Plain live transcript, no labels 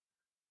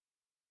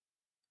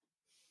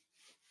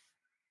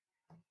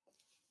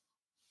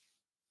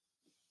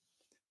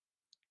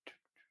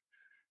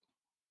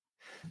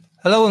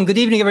Hello and good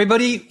evening,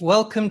 everybody.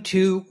 Welcome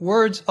to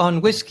Words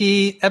on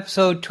Whiskey,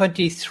 episode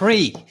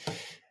 23.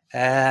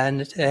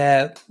 And we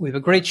have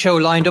a great show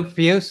lined up for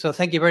you. So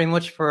thank you very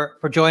much for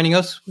joining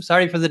us.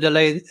 Sorry for the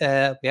delay.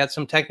 We had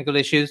some technical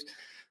issues.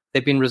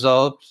 They've been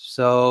resolved.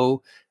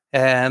 So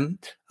as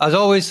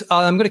always,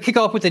 I'm going to kick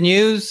off with the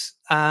news.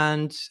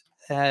 And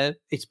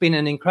it's been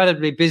an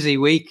incredibly busy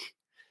week.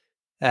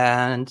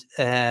 And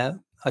I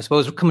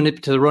suppose we're coming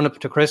up to the run-up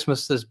to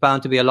Christmas. There's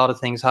bound to be a lot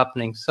of things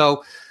happening.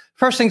 So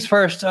first things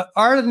first,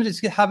 Ireland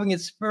is having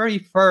its very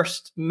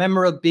first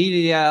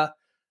memorabilia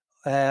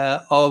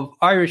of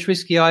Irish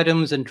whiskey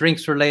items and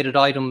drinks-related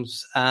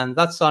items, and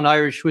that's on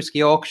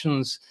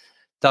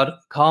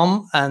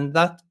irishwhiskeyauctions.com, and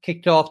that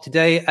kicked off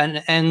today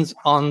and ends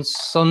on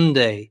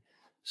Sunday.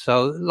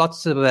 So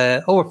lots of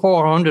over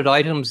 400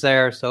 items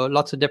there, so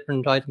lots of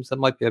different items that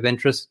might be of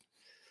interest.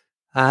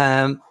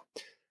 The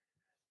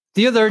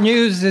other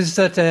news is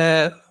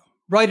that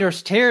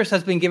Writer's Tears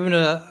has been given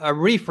a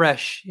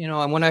refresh,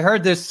 and when I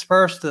heard this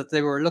first, that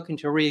they were looking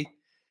to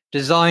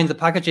redesign the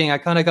packaging, I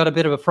kind of got a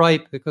bit of a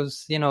fright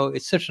because,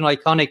 it's such an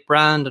iconic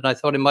brand and I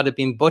thought it might have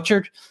been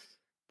butchered.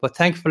 But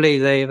thankfully,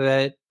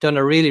 they've done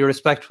a really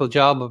respectful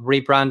job of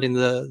rebranding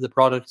the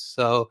products.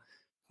 So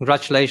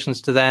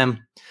congratulations to them.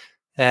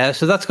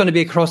 So that's going to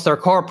be across their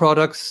core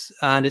products,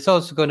 and it's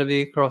also going to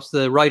be across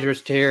the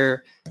Writer's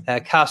Tear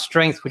Cask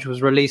Strength, which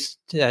was released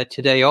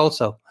today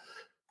also.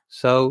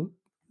 So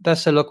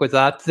best of luck with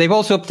that. They've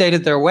also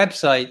updated their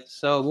website.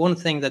 So one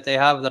thing that they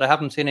have that I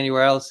haven't seen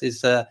anywhere else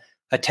is a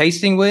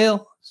tasting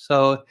wheel.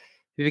 So if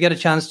you get a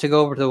chance to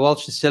go over to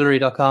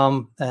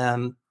walshdistillery.com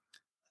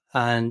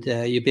and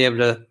you'll be able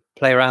to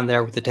play around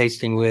there with the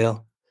tasting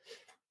wheel.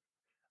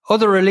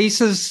 Other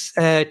releases,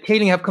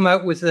 Teeling have come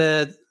out with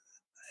a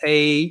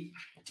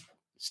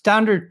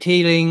standard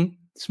Teeling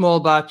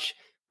small batch,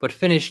 but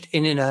finished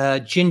in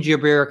a ginger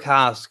beer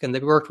cask. And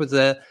they've worked with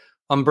the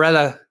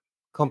Umbrella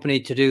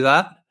company to do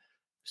that.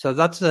 So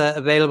that's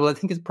available. I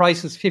think the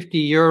price is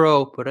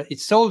 €50, but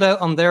it's sold out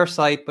on their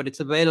site, but it's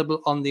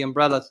available on the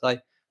Umbrella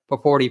site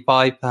for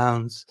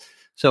 £45.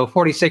 So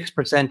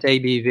 46%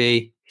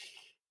 ABV.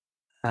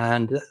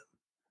 And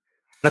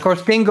of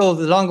course, Dingle,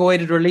 the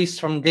long-awaited release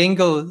from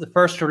Dingle, the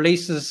first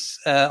releases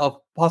of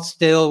pot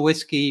still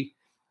whiskey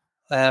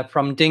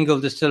from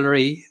Dingle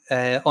Distillery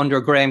under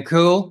Graham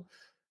Cool.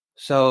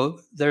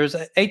 So there's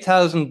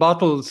 8,000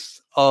 bottles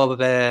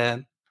of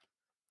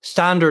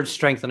standard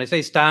strength, and I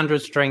say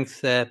standard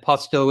strength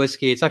pot still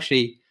whiskey. It's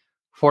actually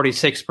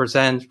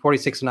 46%,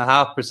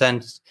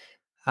 46.5%,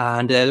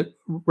 and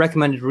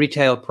recommended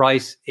retail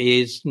price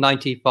is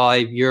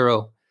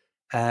 €95.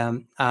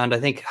 And I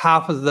think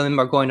half of them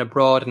are going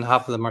abroad and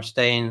half of them are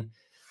staying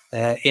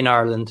in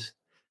Ireland.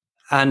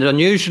 And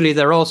unusually,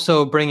 they're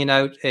also bringing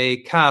out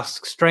a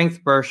cask strength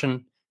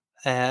version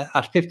at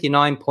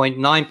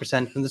 59.9%.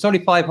 And there's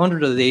only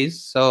 500 of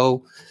these,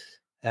 so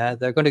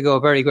they're going to go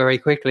very, very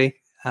quickly.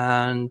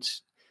 And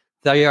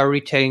they are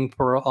retailing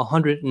for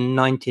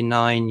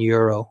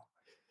 €199.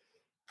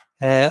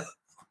 I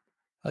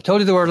told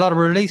you there were a lot of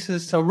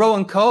releases. So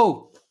Roe &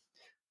 Co,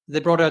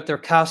 they brought out their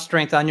cask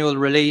strength annual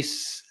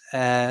release.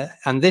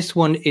 And this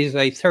one is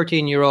a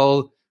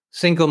 13-year-old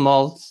single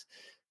malt,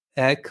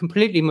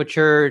 completely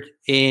matured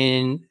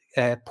in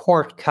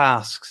port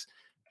casks,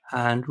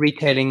 and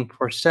retailing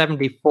for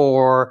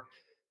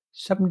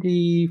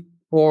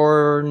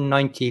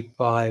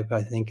 $74.95,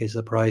 I think is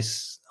the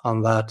price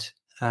on that.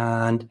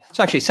 And it's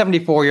actually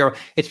 €74.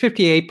 It's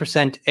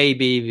 58%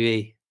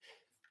 ABV.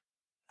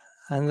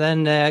 And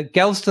then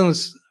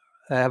Gelston's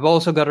have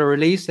also got a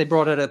release. They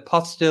brought out a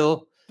pot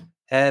still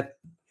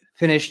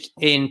finished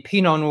in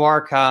Pinot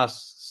Noir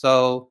casks.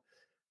 So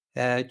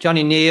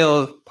Johnny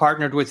Neal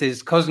partnered with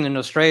his cousin in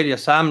Australia,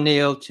 Sam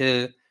Neal,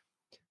 to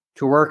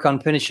work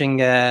on finishing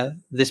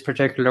this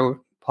particular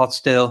pot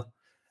still.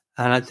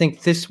 And I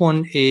think this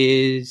one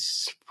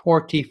is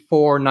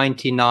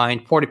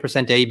 $44.99,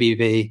 40%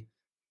 ABV.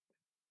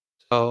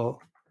 So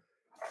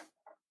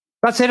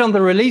that's it on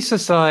the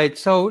releases side.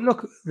 So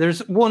look, there's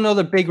one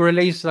other big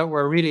release that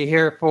we're really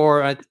here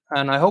for,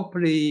 and I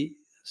hopefully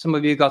some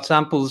of you got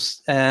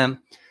samples.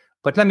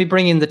 But let me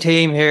bring in the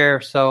team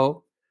here.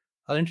 So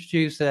I'll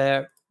introduce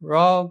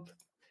Rob.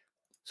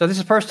 So this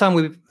is the first time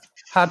we've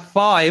had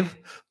 5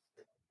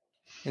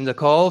 in the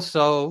call.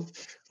 So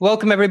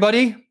welcome,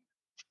 everybody.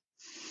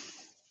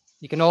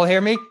 You can all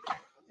hear me?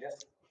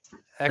 Yes.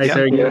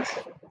 Excellent.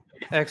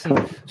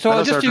 Excellent. So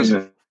I'll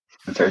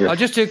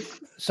just do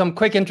some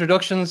quick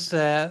introductions.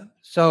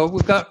 So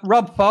we've got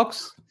Rob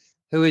Fox,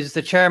 who is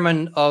the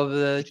chairman of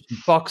the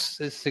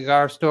Fox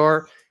Cigar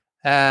Store.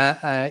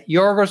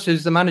 Yorgos,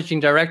 who's the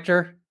managing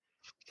director.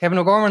 Kevin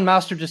O'Gorman,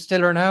 master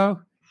distiller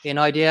now in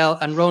IDL.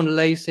 And Rona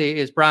Lacey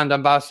is brand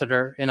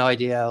ambassador in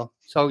IDL.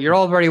 So you're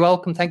all very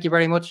welcome. Thank you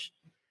very much.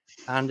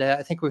 And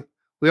I think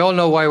we all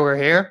know why we're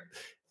here.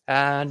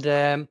 And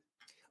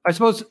I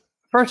suppose,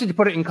 firstly, to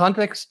put it in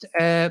context,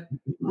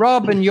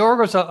 Rob and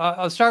Yorgos,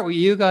 I'll start with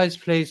you guys,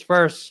 please,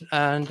 first.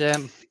 And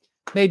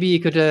maybe you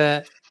could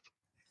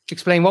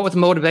explain what was the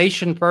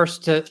motivation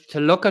first to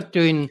look at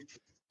doing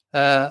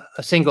a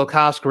single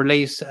cask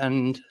release,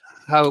 and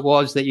how it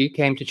was that you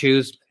came to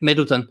choose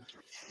Midleton.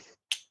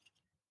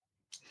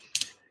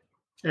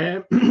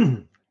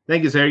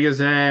 Thank you, Sergius.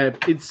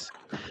 It's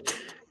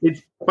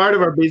part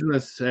of our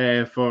business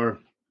for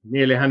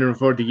nearly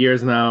 140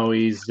 years now.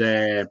 Is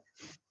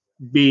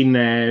been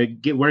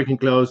working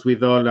close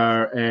with all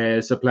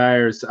our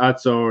suppliers at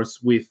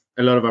source with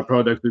a lot of our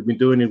products. We've been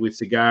doing it with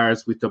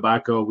cigars, with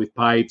tobacco, with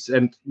pipes,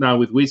 and now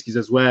with whiskies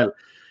as well.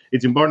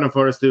 It's important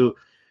for us to,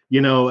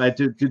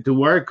 to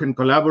work and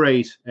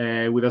collaborate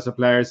with our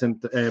suppliers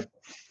and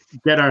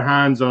get our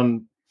hands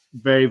on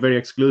very, very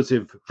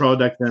exclusive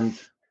product and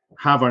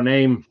have our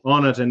name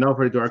on it and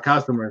offer it to our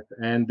customers.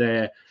 And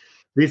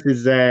this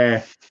is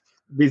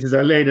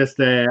our latest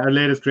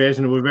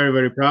creation. We're very,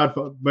 very proud.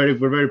 We're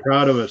very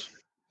proud of it.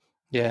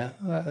 Yeah,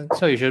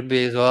 so you should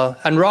be as well.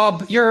 And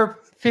Rob, you're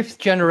fifth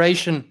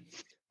generation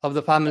of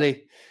the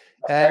family.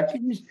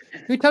 Can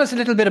you tell us a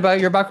little bit about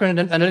your background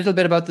and a little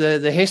bit about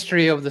the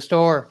history of the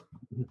store?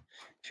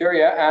 Sure,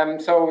 yeah.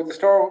 So the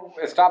store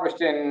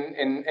established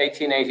in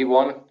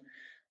 1881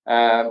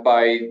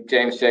 by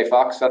James J.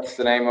 Fox. That's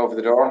the name over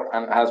the door,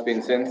 and has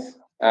been since.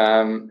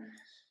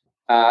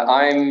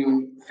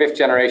 I'm fifth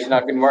generation.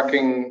 I've been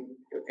working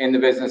in the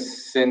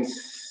business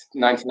since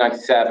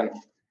 1997.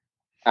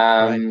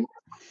 Right.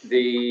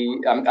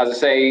 As I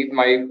say,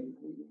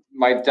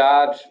 my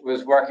dad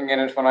was working in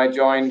it when I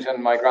joined,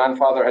 and my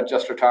grandfather had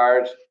just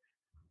retired.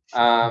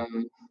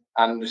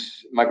 And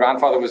my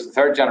grandfather was the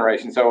third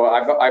generation, so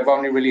I've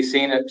only really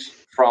seen it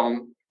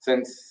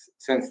since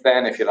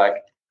then, if you like.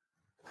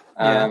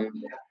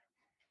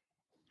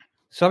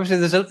 So obviously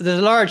there's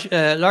a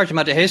large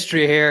amount of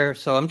history here.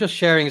 So I'm just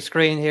sharing a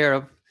screen here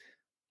of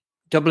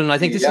Dublin. I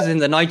think this is in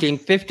the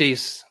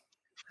 1950s,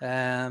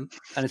 and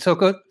it's so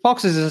good.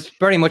 Fox's is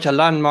very much a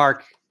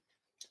landmark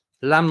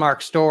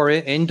store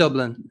in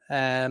Dublin.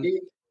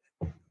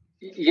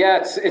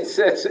 It's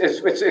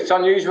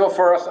unusual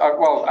for us.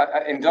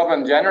 In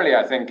Dublin generally,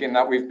 I think, in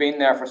that we've been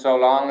there for so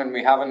long and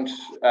we haven't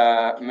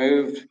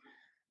moved.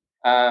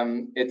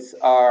 It's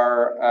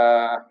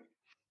our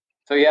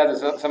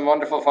there's some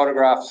wonderful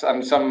photographs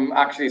and some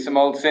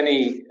old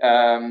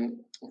cine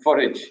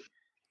footage,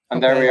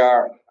 and there we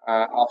are,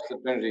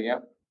 opposite Trinity.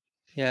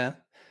 Yeah.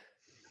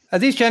 Are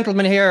these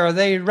gentlemen here? Are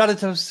they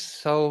relatives?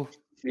 So.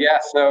 Yeah,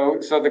 so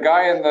the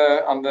guy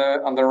on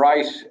the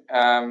right,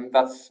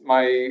 that's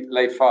my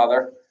late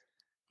father.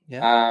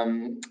 Yeah.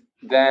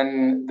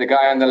 Then the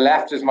guy on the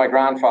left is my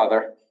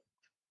grandfather,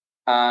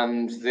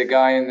 and the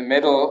guy in the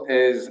middle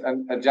is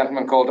a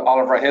gentleman called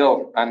Oliver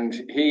Hill, and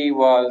he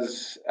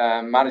was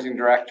managing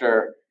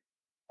director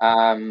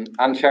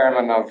and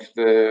chairman of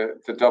the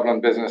Dublin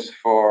business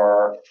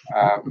for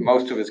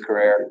most of his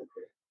career.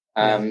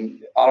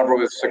 Oliver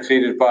was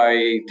succeeded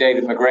by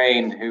David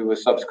McGrain, who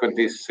was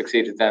subsequently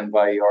succeeded then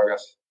by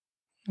Yorgos.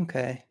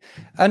 Okay.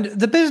 And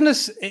the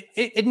business,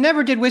 it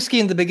never did whiskey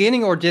in the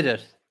beginning, or did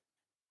it?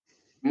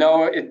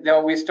 No,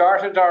 we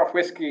started our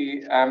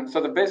whiskey. So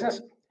the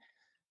business,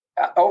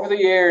 over the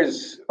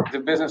years, the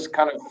business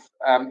kind of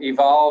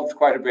evolved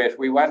quite a bit.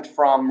 We went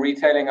from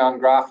retailing on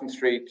Grafton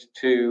Street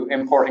to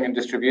importing and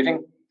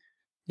distributing.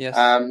 Yes.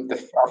 Our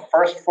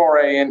first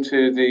foray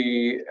into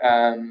the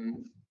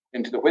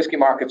whiskey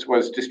markets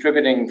was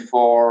distributing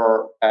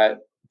for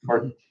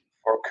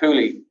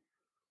Cooley,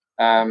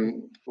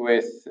 in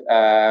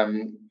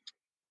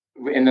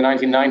the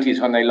 1990s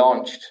when they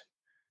launched.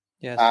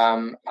 Yes.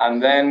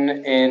 And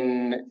then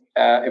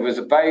it was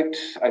about,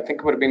 I think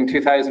it would have been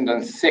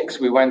 2006,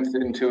 we went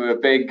into a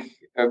big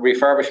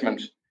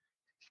refurbishment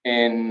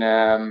in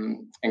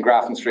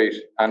Grafton Street,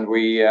 and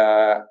we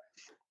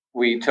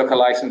took a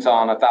license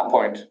on at that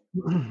point.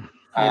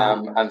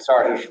 And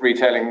started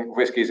retailing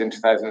whiskies in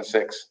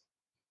 2006.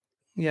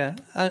 Yeah,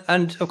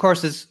 and of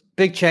course, there's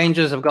big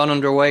changes have gone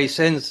underway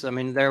since. I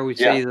mean, there we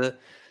see the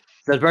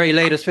very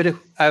latest fit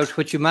out,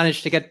 which you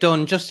managed to get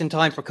done just in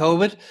time for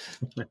COVID.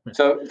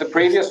 So the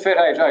previous fit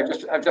out,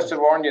 I've just to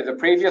warn you, the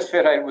previous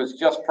fit out was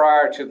just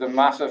prior to the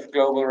massive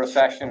global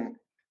recession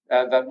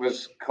that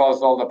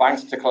caused all the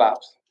banks to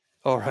collapse.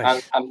 All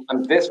right.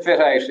 And this fit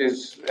out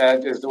is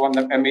the one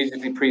that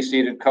immediately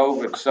preceded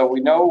COVID. So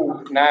we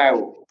know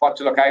now what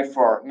to look out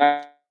for.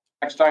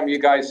 Next time you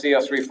guys see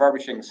us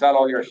refurbishing, sell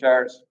all your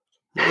shares.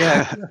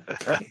 Yeah.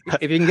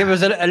 If you can give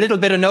us a little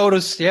bit of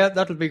notice,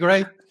 that'll be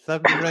great.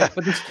 That'd be great.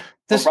 But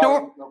the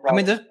store, I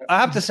mean, I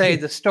have to say,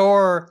 the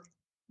store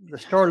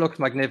looks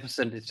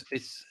magnificent.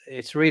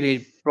 It's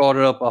really brought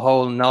it up a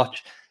whole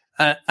notch.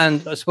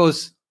 And I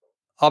suppose,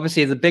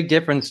 obviously, the big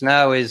difference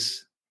now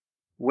is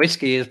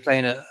whiskey is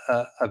playing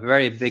a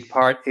very big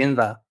part in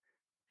that.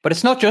 But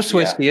it's not just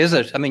whiskey, is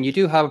it? I mean, you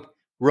do have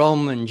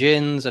rum and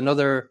gins and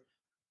other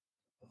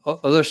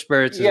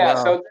spirits as well. Yeah,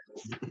 so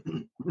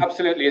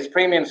absolutely. It's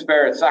premium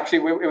spirits.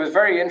 Actually, it was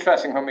very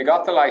interesting when we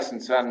got the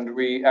license, and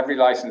every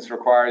license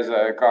requires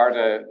a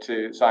Garda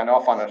to sign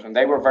off on it, and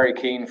they were very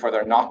keen for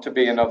there not to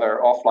be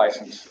another off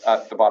license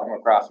at the bottom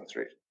of Grafton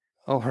Street.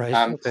 Oh, right.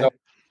 Okay. So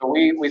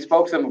we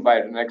spoke to them about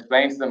it and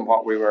explained to them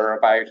what we were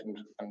about and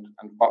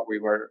what we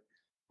were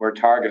we're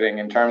targeting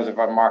in terms of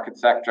our market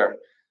sector.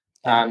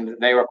 And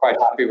they were quite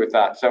happy with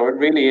that. So it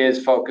really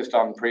is focused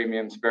on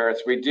premium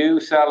spirits. We do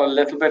sell a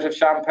little bit of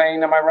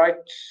champagne, am I right,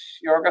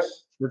 Jorgos?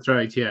 That's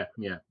right, yeah.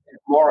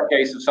 It's more a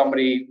case of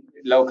somebody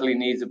locally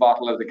needs a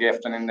bottle as a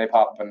gift and then they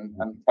pop.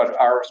 But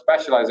our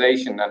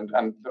specialization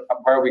and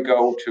where we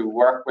go to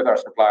work with our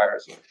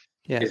suppliers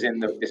is in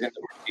the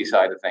whiskey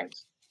side of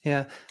things.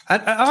 Yeah.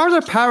 And are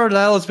there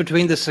parallels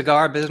between the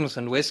cigar business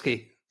and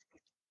whiskey?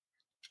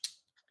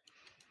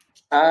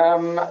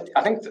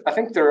 I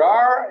think there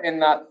are, in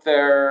that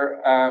they're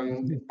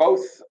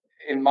both,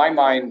 in my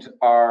mind,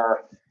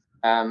 are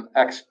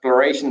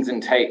explorations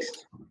in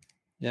taste.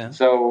 Yeah.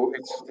 So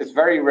it's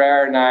very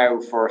rare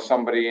now for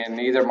somebody in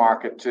either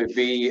market to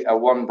be a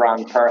one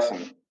brand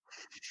person.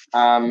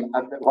 And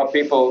what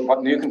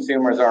new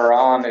consumers are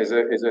on is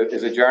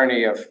a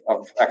journey of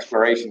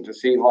exploration to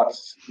see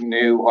what's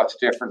new, what's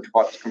different,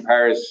 what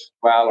compares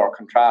well or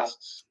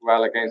contrasts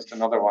well against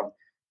another one.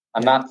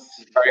 And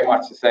that's very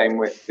much the same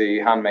with the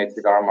handmade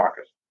cigar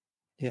market.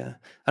 Yeah.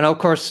 And of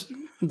course,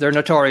 they're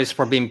notorious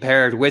for being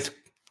paired with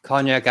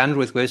cognac and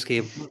with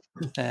whiskey.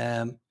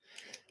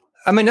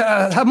 I mean,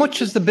 how much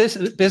has the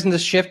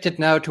business shifted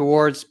now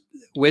towards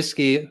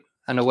whiskey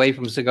and away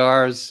from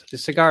cigars?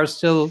 Is cigars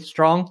still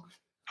strong?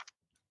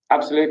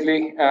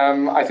 Absolutely.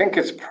 I think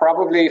it's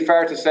probably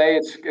fair to say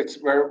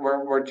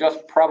we're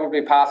just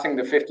probably passing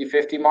the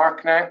 50-50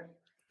 mark now.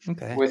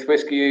 Okay. With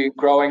whiskey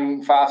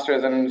growing faster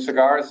than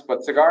cigars,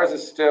 but cigars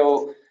is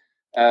still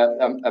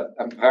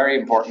a very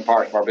important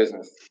part of our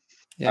business.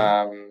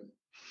 Yeah.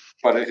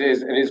 But it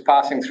is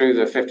passing through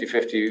the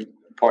 50-50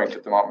 point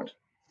at the moment.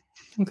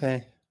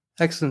 Okay,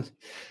 excellent.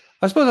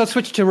 I suppose I'll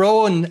switch to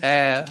Rowan.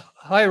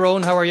 Hi,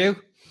 Rowan. How are you?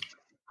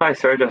 Hi,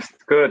 sir. Just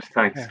good.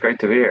 Thanks. Yeah. Great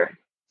to be here.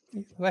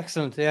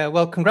 Excellent. Yeah.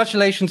 Well,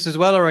 congratulations as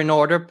well are in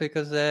order,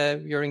 because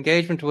your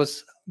engagement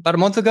was about a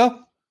month ago.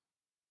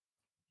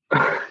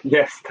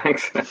 Yes,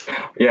 thanks.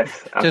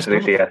 Yes,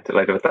 absolutely. Yeah,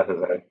 delighted with that as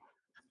well.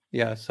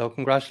 Yeah, so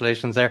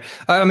congratulations there.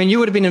 I mean, you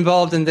would have been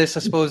involved in this, I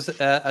suppose,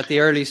 at the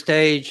early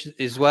stage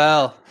as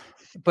well.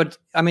 But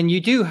I mean,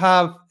 you do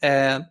have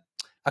a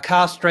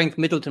cask strength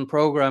Midleton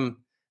program.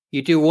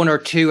 You do one or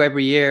two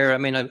every year. I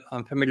mean,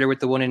 I'm familiar with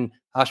the one in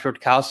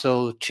Ashford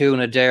Castle, two in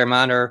Adair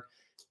Manor.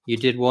 You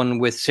did one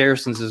with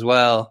Searsons as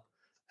well.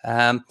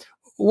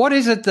 What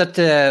is it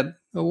that?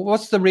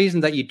 What's the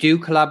reason that you do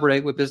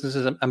collaborate with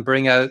businesses and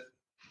bring out,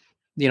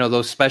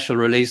 those special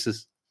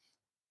releases?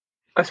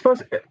 I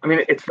suppose, I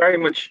mean, it's very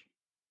much,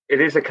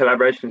 it is a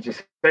collaboration, as you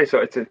say.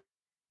 So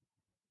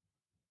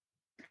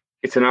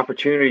it's an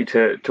opportunity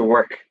to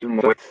work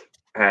with,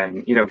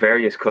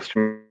 various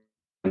customers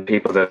and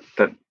people that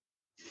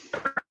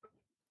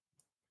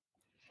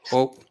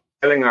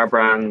selling our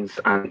brands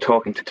and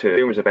talking to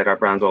consumers about our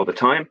brands all the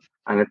time.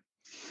 And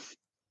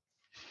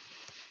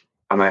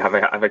have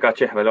I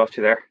got you? Have I lost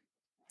you there?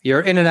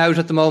 You're in and out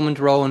at the moment,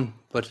 Rowan,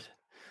 but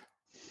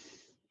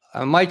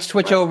I might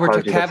switch over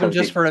to Kevin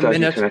just for a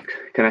minute.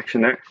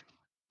 Connection there.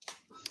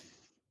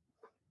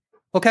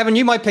 Well, Kevin,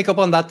 you might pick up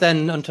on that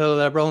then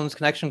until Rowan's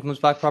connection comes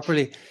back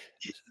properly.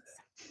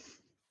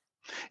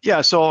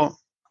 Yeah, so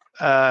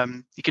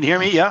you can hear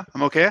me? Yeah,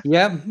 I'm okay.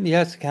 Yeah,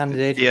 yes,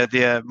 candidate.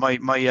 Yeah, my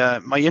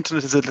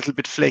internet is a little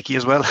bit flaky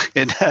as well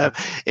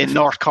in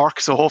North Cork,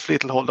 so hopefully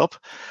it'll hold up.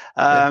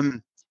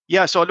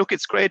 Yeah, so look,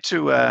 it's great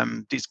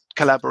to these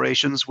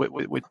collaborations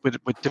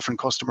with different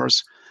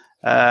customers.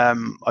 I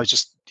was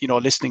just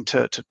listening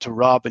to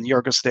Rob and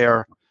Jorgos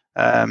there.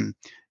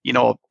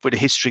 With a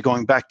history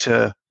going back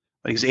to,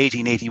 I think it's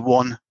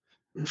 1881,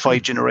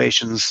 5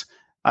 generations.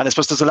 And I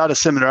suppose there's a lot of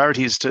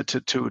similarities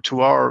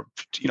to our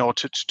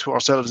to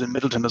ourselves in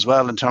Midleton as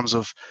well in terms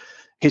of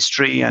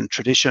history and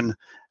tradition.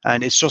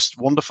 And it's just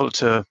wonderful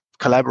to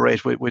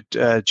collaborate with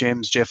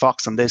James J.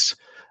 Fox on this.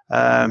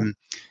 I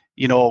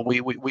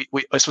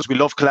suppose we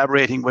love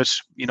collaborating with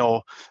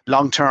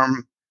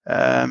long-term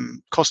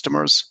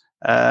customers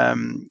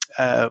who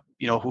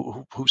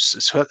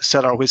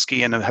sell our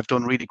whiskey and have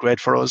done really great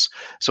for us.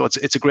 So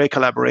it's a great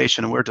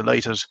collaboration, and we're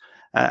delighted.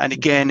 And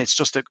again, it's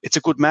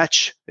a good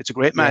match. It's a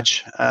great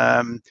match.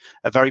 A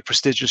very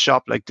prestigious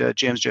shop like the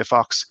James J.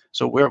 Fox.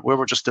 So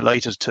we're just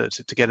delighted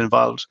to get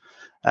involved.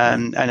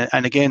 And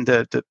again,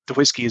 the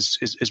whiskey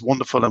is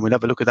wonderful, and we'll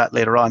have a look at that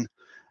later on.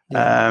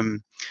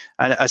 And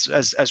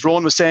as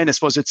Rowan was saying, I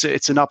suppose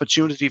it's an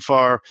opportunity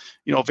for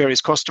various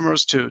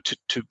customers to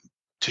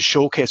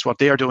showcase what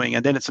they are doing,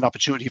 and then it's an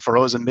opportunity for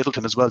us in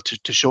Midleton as well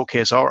to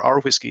showcase our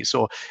whiskey.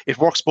 So it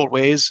works both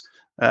ways.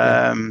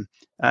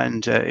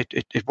 And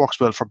it works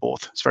well for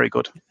both. It's very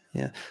good.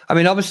 Yeah, I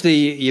mean, obviously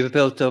you've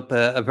built up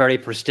a very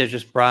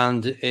prestigious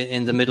brand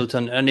in the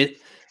Midleton, and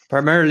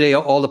primarily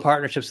all the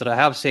partnerships that I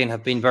have seen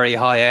have been very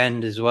high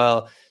end as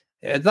well.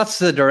 That's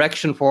the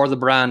direction for the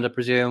brand, I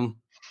presume.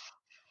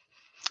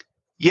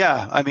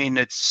 Yeah, I mean,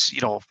 it's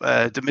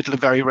the Midleton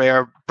Very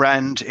Rare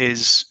brand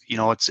is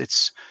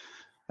it's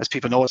as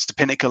people know, it's the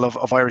pinnacle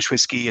of Irish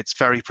whiskey. It's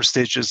very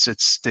prestigious.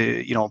 It's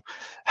the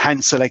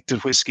hand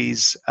selected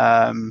whiskies.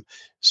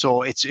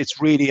 So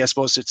it's really, I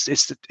suppose, it's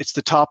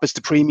the top, it's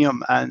the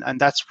premium, and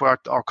that's where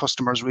our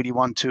customers really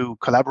want to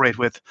collaborate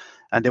with,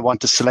 and they want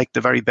to select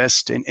the very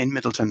best in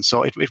Midleton.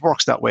 So it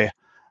works that way,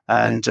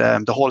 and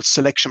the whole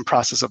selection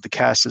process of the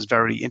cask is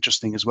very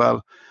interesting as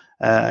well.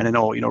 And I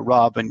know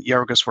Rob and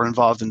Jörgis were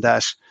involved in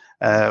that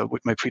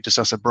with my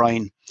predecessor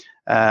Brian.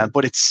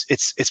 But it's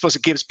supposed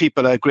it gives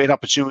people a great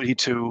opportunity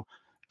to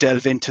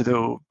delve into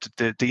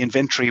the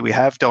inventory we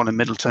have down in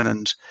Midleton,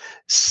 and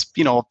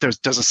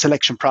there's a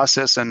selection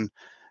process, and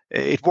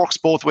it works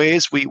both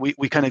ways.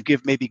 We kind of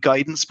give maybe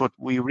guidance, but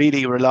we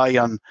really rely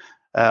on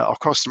our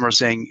customers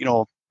saying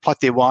what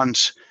they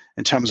want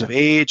in terms of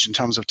age, in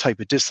terms of type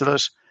of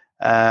distillate,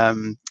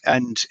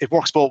 and it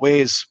works both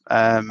ways.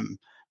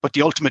 But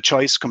the ultimate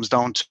choice comes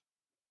down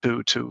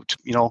to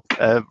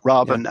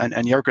Rob and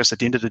Jörgis at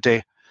the end of the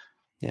day.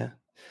 Yeah.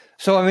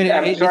 So I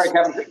mean, sorry,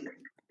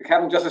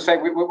 Kevin, just to say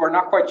we're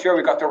not quite sure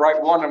we got the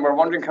right one, and we're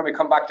wondering, can we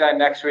come back down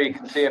next week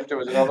and see if there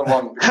was another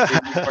one?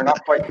 We're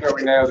not quite sure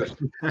we nailed it.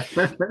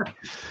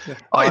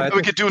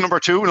 We could do number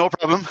 2, no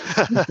problem.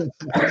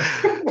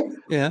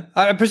 Yeah,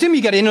 I presume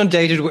you get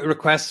inundated with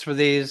requests for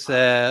these,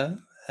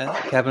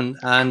 Kevin,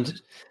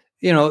 and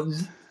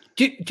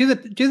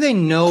Do they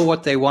know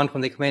what they want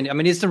when they come in? I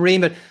mean, is the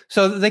remit,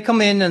 so they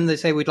come in and they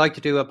say, we'd like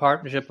to do a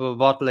partnership of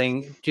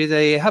bottling. Do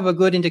they have a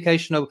good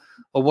indication of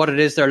what it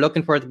is they're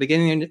looking for at the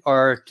beginning,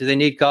 or do they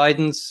need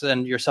guidance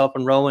and yourself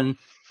and Rowan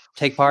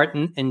take part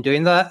in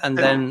doing that? And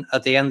then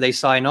at the end they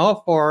sign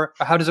off, or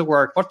how does it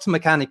work? What's the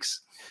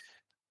mechanics?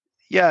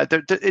 Yeah,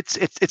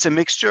 it's a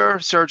mixture,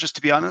 Sergius,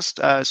 to be honest.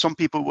 Some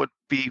people would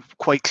be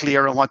quite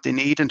clear on what they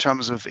need in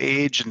terms of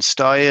age and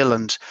style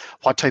and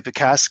what type of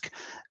cask.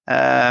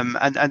 And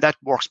that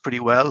works pretty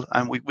well,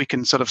 and we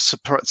can sort of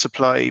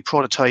supply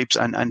prototypes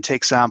and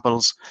take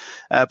samples,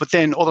 but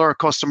then other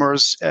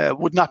customers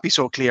would not be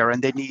so clear,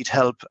 and they need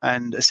help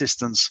and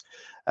assistance.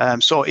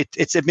 So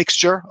it's a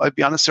mixture, I'll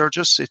be honest,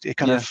 Sergius. It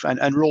kind of,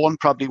 and Rowan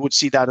probably would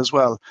see that as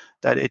well,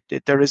 that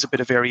there is a bit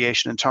of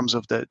variation in terms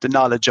of the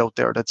knowledge out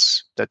there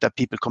that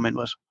people come in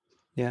with.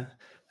 Yeah.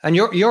 And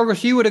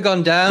Jörgis, you would have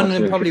gone down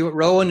Absolutely. And probably with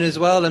Rowan as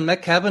well, and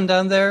met Kevin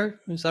down there.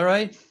 Is that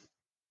right?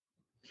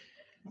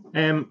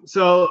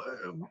 So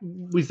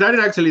we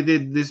started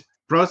this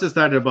process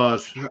started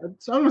about,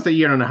 it's almost a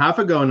year and a half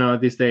ago now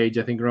at this stage,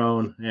 I think,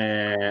 Rowan,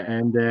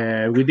 and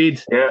we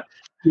did. Yeah.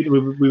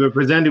 We were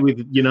presented with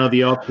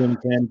the options,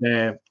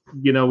 and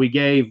we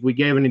gave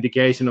an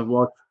indication of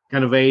what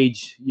kind of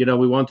age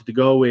we wanted to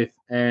go with,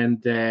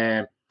 and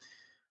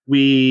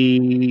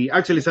we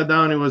actually sat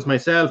down. It was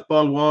myself,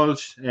 Paul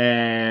Walsh,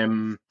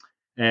 Shane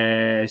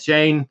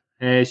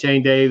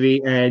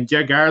Davey, and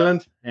Jack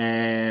Garland,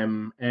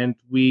 and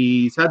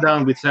we sat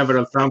down with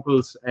several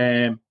samples.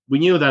 We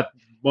knew that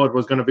what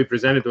was going to be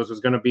presented to us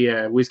was going to be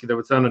a whiskey that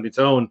would stand on its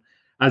own,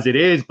 as it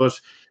is, but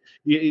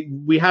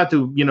we had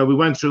to, we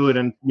went through it,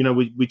 and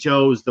we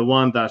chose the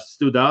one that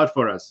stood out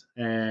for us.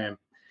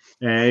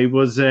 It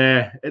was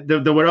they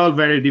were all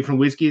very different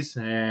whiskies,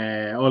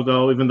 even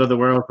though they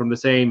were all from the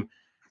same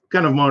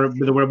kind of more.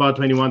 They were about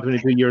 21,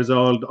 22 years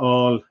old,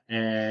 all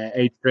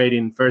aged straight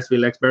in First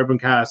Fill ex-bourbon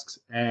casks.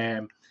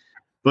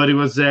 But it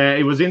was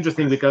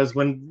interesting because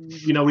when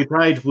we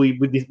tried,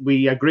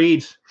 we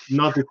agreed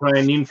not to try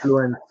and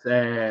influence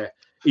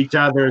each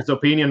other's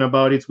opinion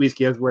about its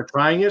whiskey as we're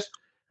trying it.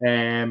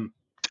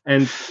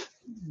 And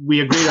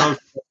we agreed also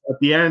at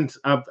the end,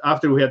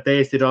 after we had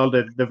tasted all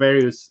the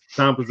various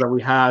samples that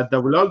we had, that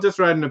we'll all just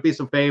write on a piece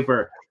of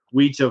paper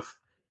which of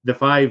the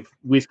 5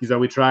 whiskeys that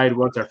we tried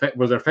was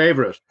our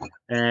favorite.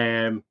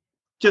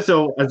 Just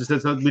so, as I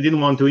said, so we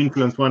didn't want to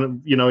influence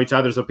each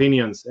other's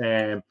opinions.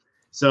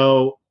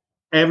 So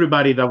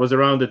everybody that was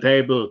around the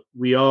table,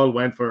 we all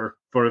went for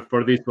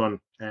this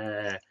one.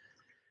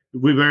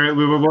 We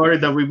were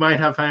worried that we might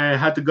have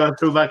had to go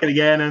through back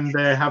again and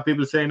have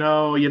people say,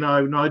 no,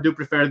 I do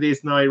prefer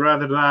this, no, I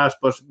rather that.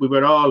 But we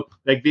were all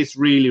like, this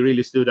really,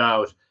 really stood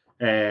out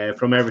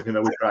from everything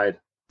that we tried.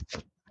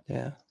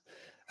 Yeah.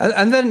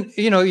 And then,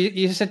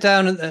 you sit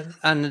down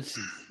and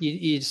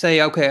you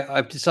say, okay,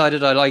 I've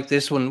decided I like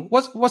this one.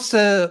 What's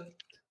the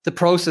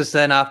process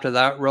then after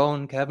that,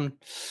 Rowan, Kevin?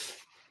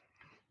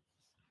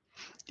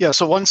 Yeah,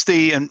 so once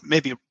and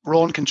maybe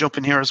Rowan can jump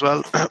in here as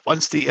well.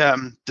 Once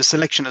the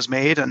selection is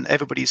made and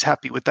everybody's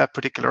happy with that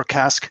particular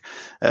cask,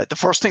 the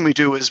first thing we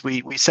do is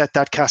we set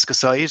that cask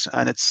aside,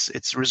 and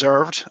it's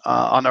reserved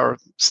on our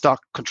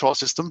stock control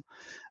system.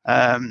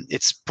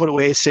 It's put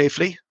away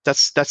safely.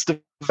 That's the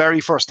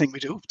very first thing we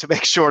do to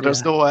make sure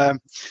there's no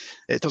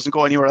it doesn't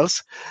go anywhere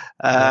else.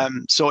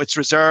 So it's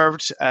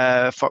reserved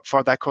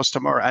for that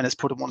customer, and it's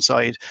put on one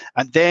side.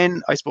 And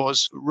then I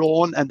suppose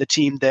Rowan and the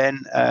team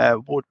then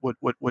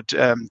would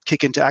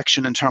kick into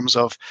action in terms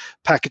of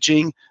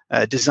packaging,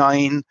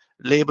 design,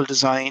 label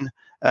design.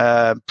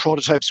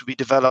 Prototypes would be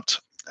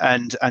developed,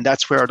 and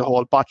that's where the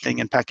whole bottling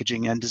and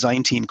packaging and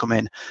design team come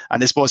in.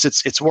 And I suppose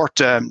it's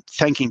worth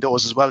thanking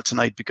those as well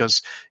tonight,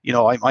 because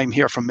I'm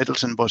here from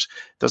Midleton, but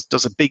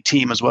there's a big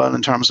team as well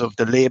in terms of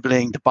the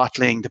labeling, the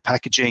bottling, the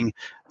packaging.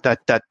 That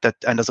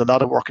and there's a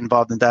lot of work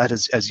involved in that,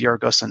 as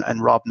Jörgus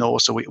and Rob know.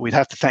 So we'd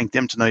have to thank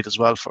them tonight as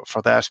well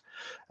for that.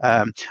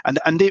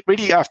 And they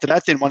really, after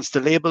that, then once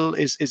the label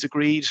is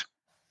agreed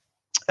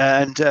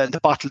and the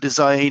bottle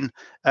design,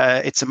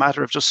 it's a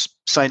matter of just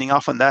signing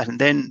off on that, and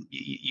then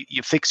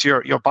you fix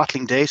your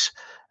bottling date,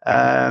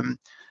 and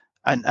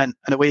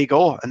away you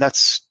go. And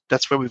that's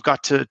where we've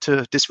got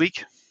to this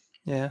week.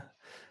 Yeah.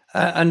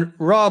 And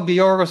Rob,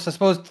 Jörgus, I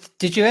suppose,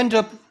 did you end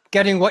up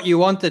getting what you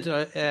wanted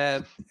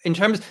in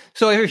terms?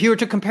 So if you were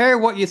to compare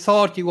what you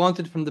thought you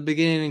wanted from the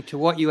beginning to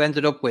what you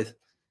ended up with,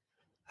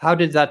 how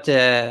did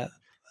that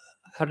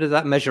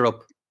measure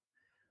up?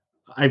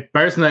 I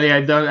personally, I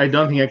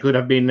don't think I could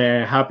have been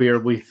happier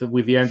with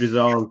the end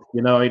result.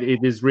 It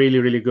is really,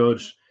 really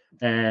good.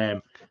 I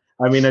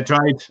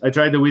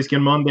tried the whiskey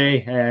on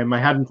Monday. I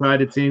hadn't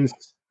tried it since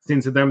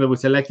the time that we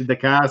selected the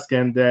cask,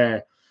 and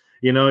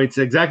it's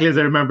exactly as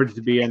I remembered it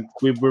to be, and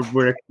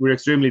we're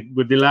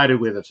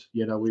delighted with it.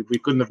 We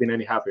couldn't have been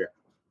any happier.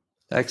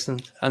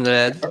 Excellent. And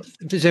I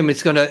presume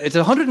it's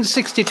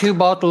 162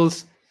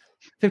 bottles,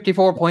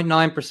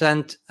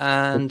 54.9%,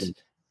 and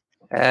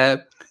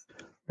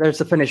there's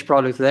the finished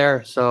product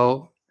there.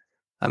 So,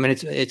 I mean,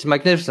 it's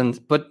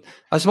magnificent. But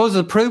I suppose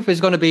the proof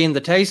is going to be in the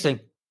tasting.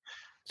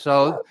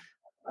 So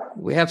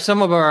we have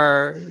some of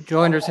our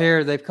joiners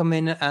here. They've come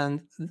in,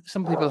 and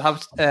some people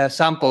have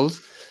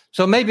samples.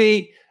 So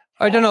maybe,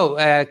 I don't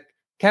know,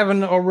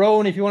 Kevin or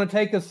Rowan, if you want to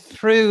take us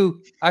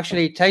through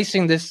actually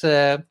tasting this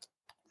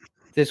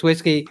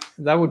whiskey,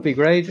 that would be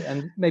great.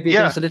 And maybe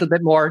give us a little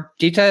bit more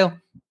detail.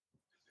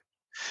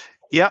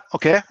 Yeah,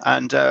 okay,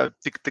 and the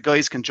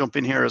guys can jump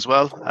in here as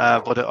well.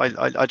 But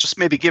I'll just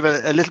maybe give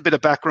a little bit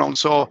of background.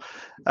 So,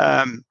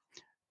 the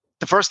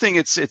first thing,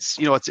 it's a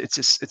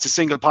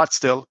single pot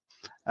still,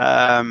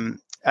 and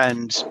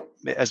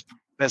as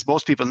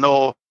most people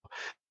know,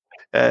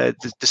 the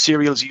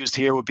cereals used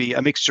here would be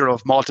a mixture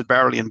of malted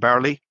barley and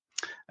barley.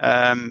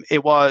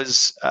 It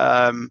was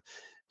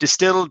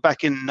distilled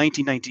back in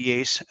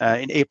 1998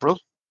 in April,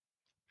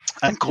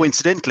 and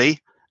coincidentally,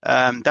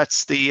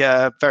 that's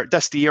the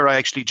year I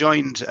actually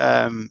joined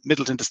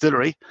Midleton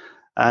Distillery,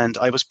 and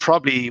I was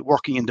probably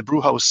working in the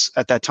brew house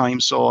at that time,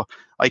 so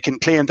I can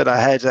claim that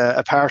I had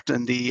a part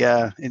in the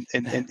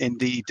in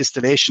the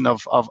distillation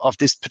of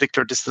this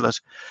particular distillate.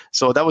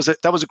 So that was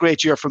a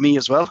great year for me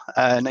as well,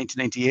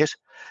 1998.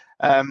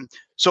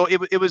 So it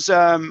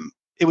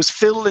was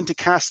filled into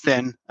cask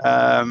then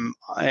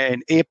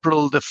in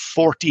April the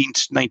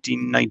 14th,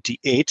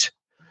 1998.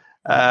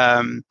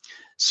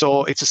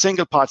 So it's a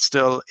single pot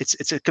still.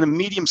 It's a kind of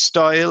medium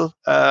style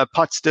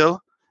pot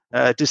still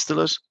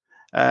distillate.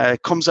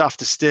 It comes off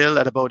the still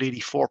at about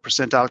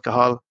 84%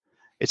 alcohol.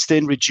 It's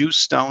then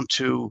reduced down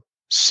to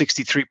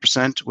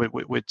 63%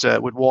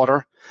 with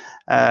water,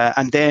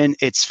 and then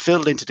it's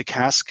filled into the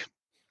cask,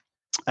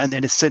 and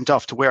then it's sent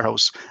off to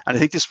warehouse. And I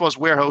think this was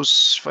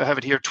warehouse, if I have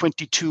it here,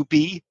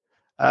 22B,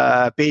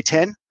 Bay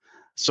 10.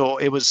 So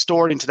it was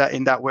stored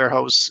in that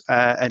warehouse,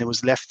 and it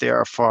was left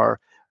there for,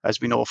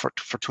 as we know, for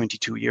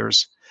 22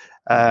 years.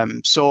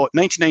 So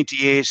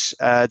 1998,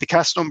 the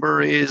cask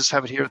number is,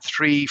 have it here,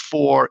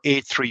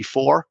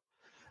 34834,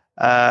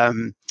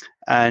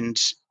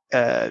 and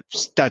that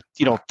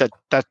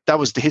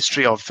was the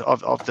history of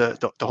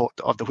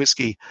the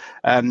whiskey.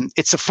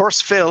 It's a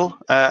first fill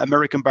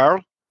American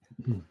barrel.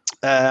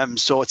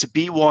 So it's a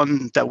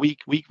B1 that we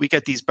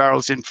get these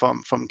barrels in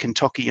from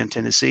Kentucky and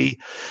Tennessee.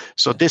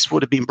 So this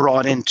would have been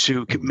brought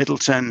into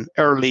Midleton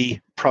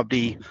early,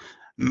 probably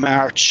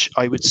March,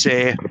 I would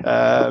say,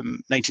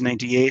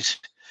 1998.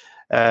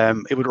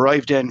 It would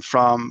arrive then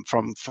from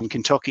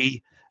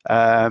Kentucky.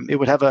 It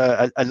would have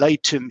a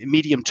light to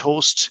medium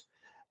toast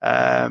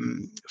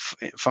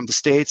from the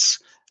States,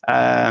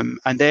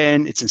 and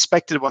then it's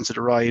inspected once it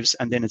arrives,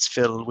 and then it's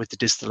filled with the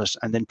distillate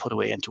and then put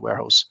away into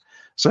warehouse.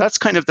 So that's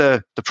kind of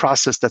the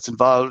process that's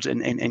involved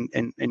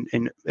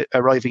in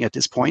arriving at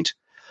this point.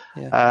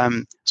 Yeah.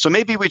 So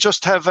maybe we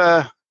just have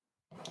a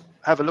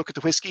look at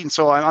the whiskey. And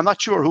so I'm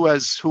not sure who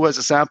has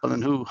a sample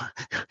and who.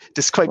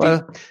 This is quite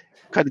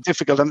kind of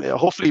difficult.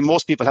 Hopefully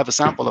most people have a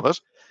sample of it.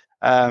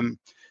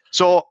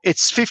 So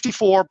it's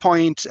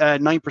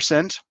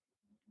 54.9%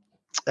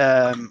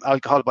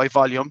 alcohol by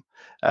volume.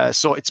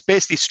 So it's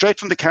basically straight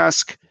from the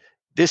cask.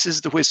 This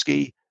is the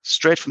whiskey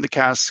straight from the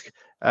cask.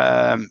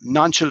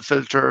 Non-chill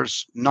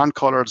filters,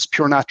 non-colors,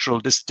 pure natural.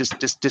 This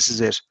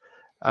is it.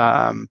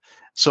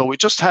 So we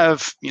just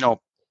have,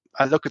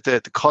 I look at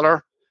the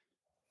color.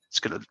 It's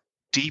got a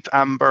deep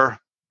amber,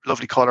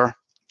 lovely color.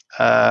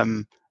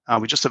 And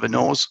we just have a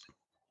nose.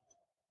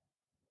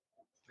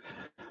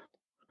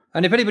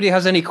 And if anybody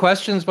has any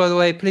questions, by the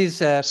way, please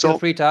feel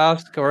free to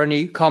ask, or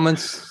any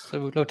comments.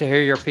 So we'd love to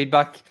hear your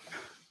feedback.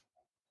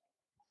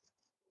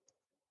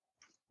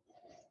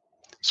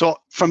 So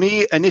for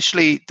me,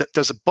 initially,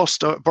 there's a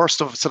burst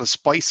of sort of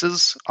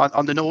spices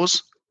on the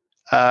nose.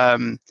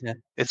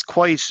 It's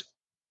quite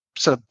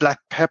sort of black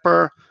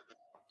pepper,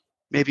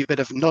 maybe a bit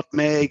of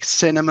nutmeg,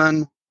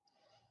 cinnamon,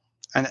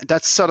 and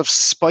that sort of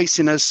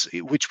spiciness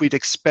which we'd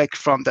expect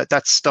from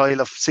that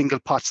style of single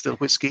pot still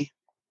whiskey.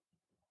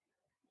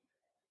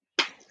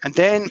 And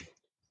then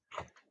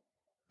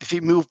if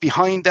you move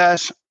behind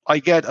that, I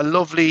get a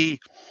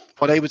lovely,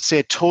 what I would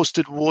say,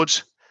 toasted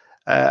wood.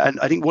 And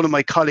I think one of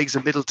my colleagues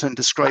in Midleton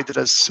described it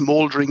as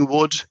smouldering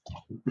wood.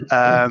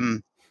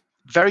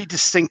 Very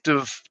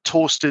distinctive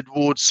toasted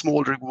wood,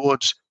 smouldering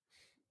wood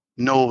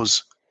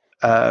nose.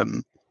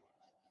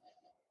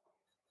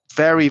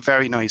 Very,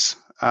 very nice.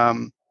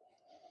 And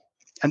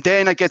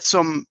then I get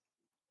some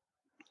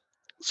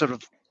sort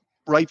of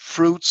ripe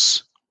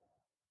fruits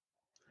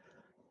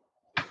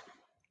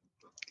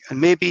and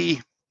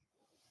maybe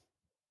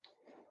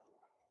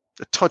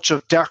a touch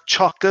of dark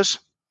chocolate,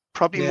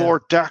 probably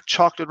more dark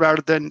chocolate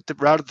rather than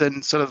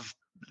sort of,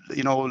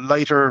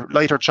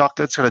 lighter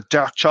chocolate, sort of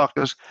dark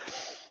chocolate,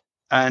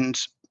 and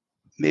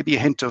maybe a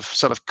hint of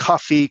sort of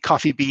coffee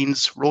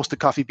beans, roasted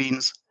coffee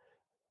beans.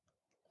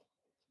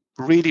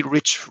 Really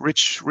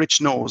rich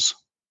nose.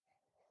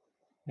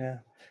 Yeah.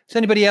 Is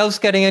anybody else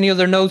getting any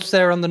other notes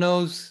there on the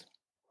nose?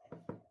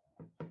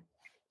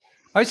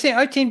 I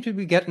seem to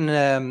be getting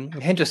a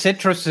hint of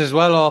citrus as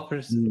well, off.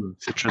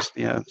 Citrus,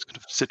 yeah, it's kind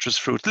of citrus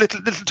fruit.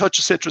 Little touch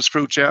of citrus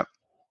fruit, yeah.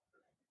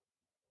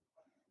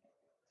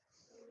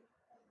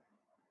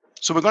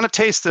 So we're going to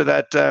taste it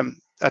at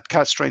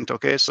cask strength,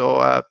 okay?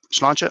 So,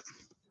 sláinte.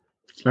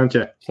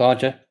 Sláinte.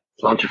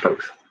 Sláinte,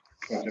 folks.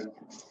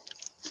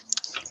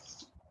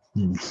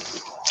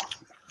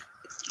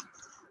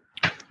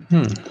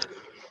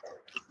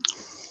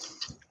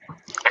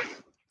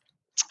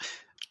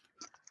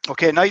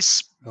 Okay,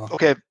 nice.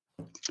 Okay,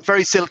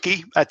 very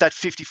silky at that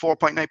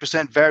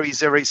 54.9%. Very,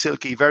 very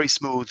silky, very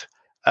smooth.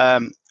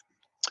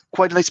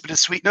 Quite a nice bit of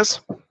sweetness,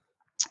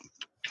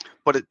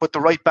 but the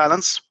right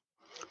balance.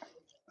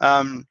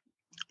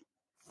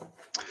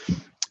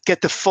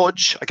 Get the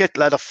fudge. I get a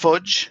lot of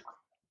fudge.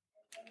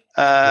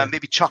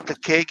 Maybe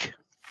chocolate cake.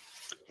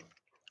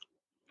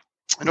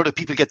 I know that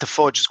people get the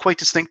fudge. It's quite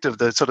distinctive,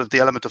 the sort of the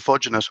element of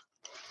fudge in it.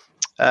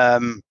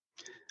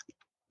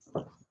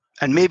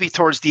 And maybe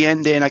towards the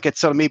end, then I get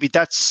sort of maybe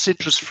that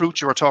citrus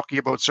fruit you were talking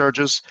about,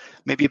 Sergius.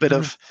 Maybe a bit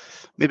of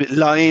maybe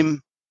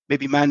lime,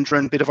 maybe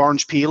mandarin, bit of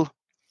orange peel.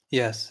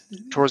 Yes.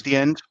 Towards the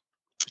end.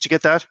 Did you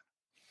get that?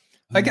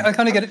 I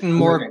kind of get it in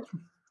more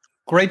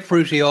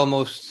grapefruity,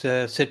 almost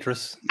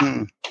citrus.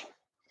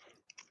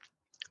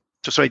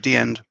 Just right at the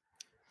end.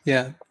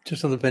 Yeah,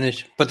 just on the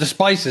finish. But the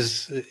spice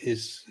is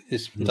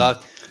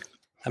that,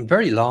 and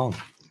very long.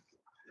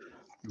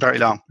 Very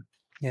long.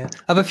 Yeah,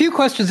 I have a few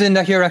questions in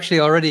here actually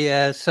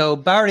already. So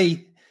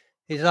Barry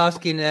is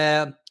asking,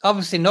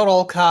 obviously not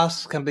all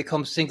casks can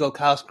become single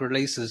cask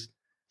releases.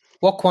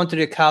 What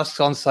quantity of casks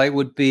on site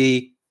would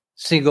be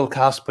single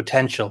cask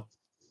potential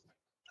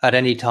at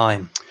any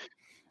time?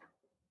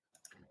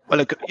 Well,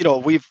 look,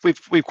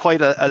 we've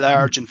quite a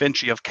large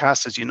inventory of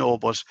casks, as you know,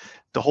 but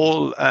the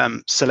whole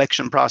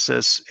selection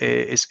process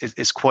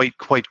is quite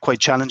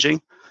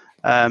challenging.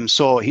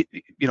 So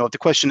the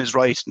question is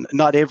right.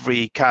 Not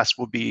every cask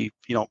would be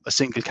a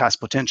single cask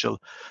potential,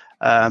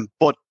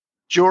 but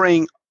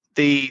during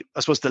the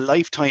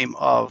lifetime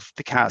of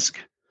the cask,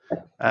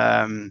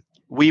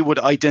 we would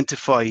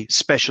identify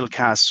special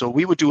casks. So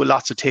we would do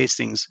lots of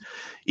tastings.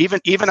 Even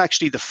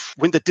actually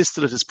when the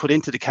distillate is put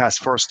into the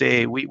cask first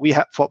day, we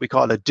have what we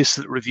call a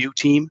distillate review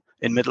team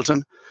in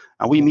Midleton,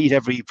 and we meet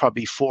every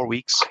probably 4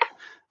 weeks.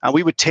 And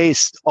we would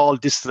taste all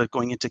distillate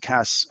going into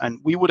casks, and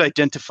we would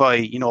identify,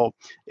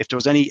 if there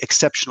was any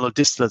exceptional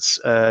distillates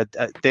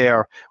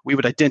there, we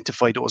would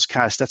identify those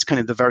casks. That's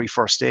kind of the very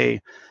first day.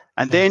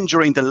 And then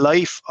during the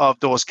life of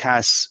those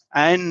casks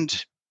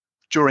and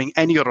during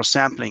any other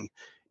sampling,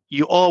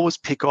 you always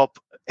pick up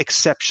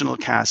exceptional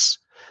casks.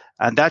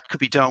 And that could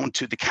be down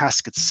to the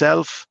cask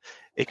itself.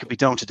 It could be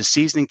down to the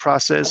seasoning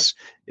process.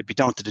 It'd be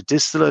down to the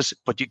distillate,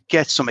 but you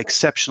get some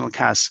exceptional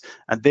casks,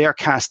 and they're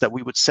casks that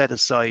we would set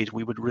aside.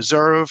 We would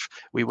reserve.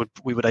 We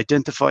would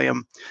identify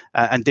them,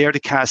 and they're the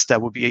casks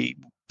that would be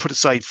put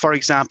aside. For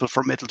example,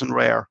 for Midleton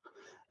Rare,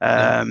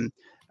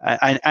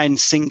 and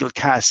single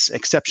casks,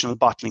 exceptional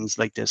bottlings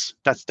like this.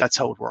 That's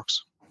how it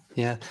works.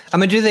 Yeah, I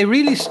mean, do they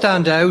really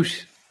stand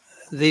out?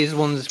 These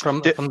ones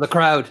from the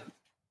crowd.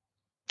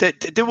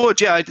 They would,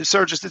 yeah.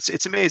 Sergius,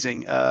 it's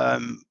amazing.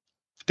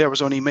 There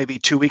was only maybe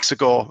 2 weeks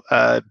ago,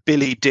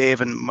 Billy, Dave,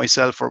 and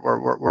myself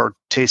were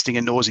tasting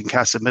and nosing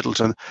casks at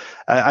Midleton,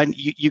 and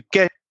you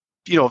get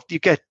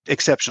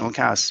exceptional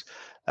casks,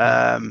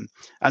 and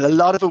a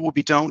lot of it will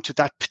be down to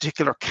that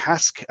particular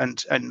cask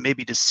and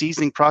maybe the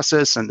seasoning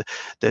process and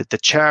the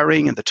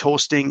charring and the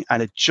toasting,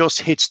 and it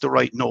just hits the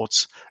right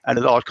notes and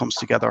it all comes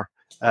together.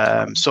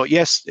 So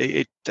yes,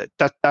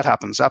 that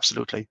happens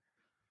absolutely.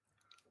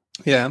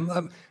 Yeah,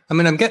 I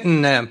mean, I'm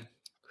getting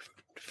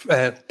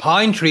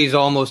pine trees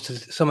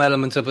almost, some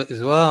elements of it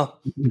as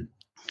well.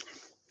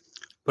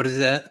 But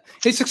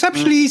it's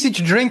exceptionally easy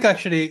to drink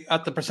actually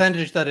at the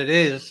percentage that it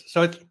is.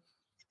 So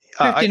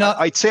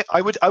I'd say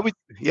I would,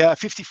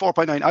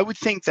 54.9. I would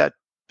think that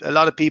a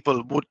lot of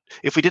people would,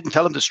 if we didn't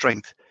tell them the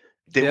strength,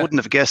 they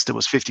wouldn't have guessed it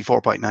was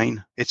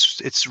 54.9.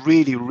 It's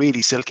really,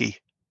 really silky.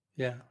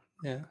 Yeah.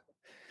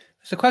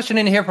 There's a question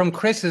in here from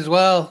Chris as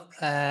well.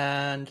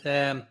 And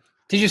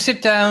did you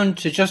sit down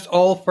to just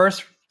all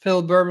first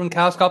fill bourbon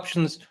cask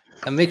options,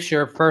 a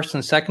mixture of first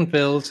and second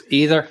fills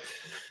either?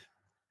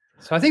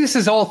 So I think this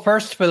is all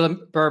first fill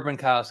bourbon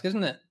cask,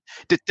 isn't it?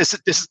 This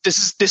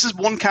is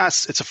one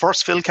cask. It's a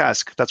first fill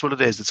cask. That's what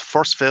it is. It's a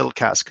first fill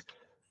cask.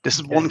 This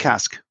is one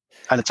cask,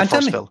 and it's a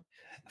first fill.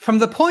 From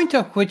the point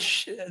at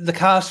which the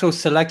cask was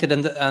selected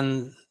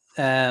and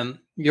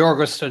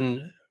Jorgos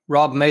and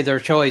Rob made their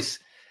choice,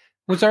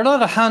 was there a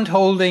lot of hand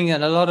holding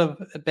and a lot of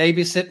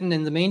babysitting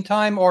in the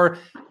meantime,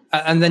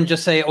 and then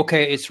just say,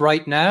 okay, it's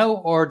right now,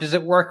 or does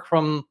it work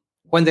from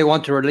when they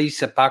want to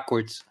release it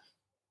backwards?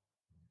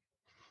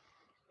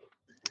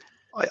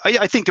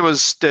 I think there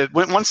was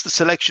once the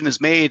selection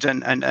is made,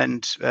 and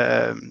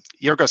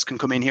Jorgos can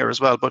come in here as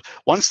well. But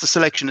once the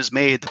selection is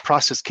made, the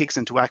process kicks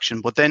into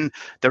action. But then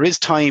there is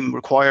time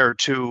required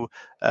to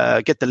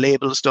get the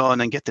labels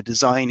done and get the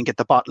design and get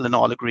the bottle and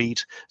all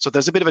agreed. So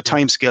there's a bit of a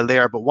time scale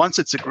there. But once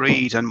it's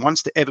agreed and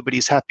once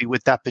everybody's happy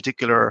with that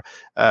particular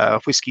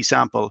whiskey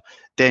sample,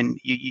 then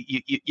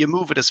you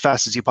move it as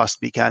fast as you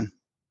possibly can.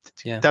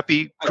 Yeah, that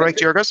be correct,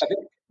 Jorgos?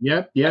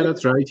 Yeah,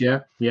 that's right. Yeah.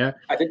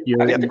 I think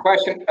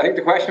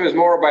the question was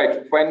more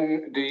about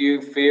when do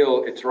you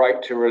feel it's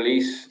right to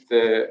release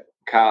the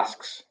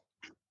casks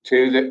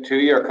to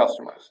your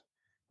customers?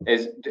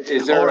 Is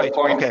there a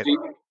point? Okay.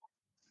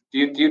 Do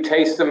you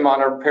taste them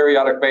on a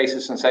periodic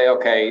basis and say,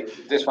 okay,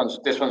 this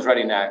one's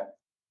ready now?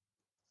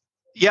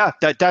 Yeah,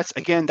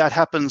 that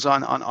happens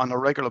on a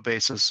regular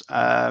basis.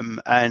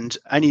 And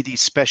any of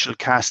these special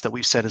casks that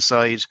we've set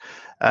aside,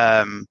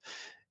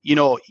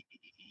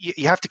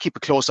 you have to keep a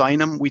close eye on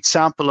them. We'd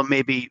sample them,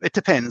 maybe, it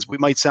depends. We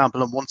might sample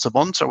them once a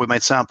month, or we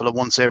might sample them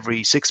once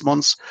every 6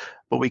 months,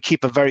 but we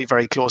keep a very,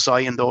 very close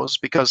eye on those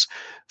because,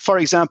 for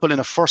example, in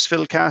a first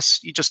fill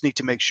cask, you just need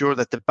to make sure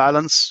that the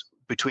balance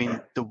between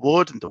the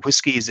wood and the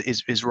whiskey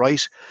is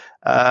right.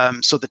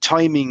 So the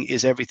timing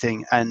is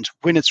everything. And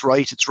when it's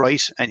right,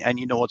 and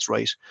you know it's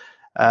right.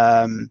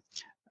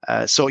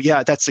 So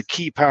yeah, that's a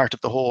key part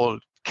of the whole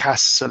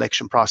cask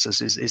selection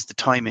process is the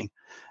timing.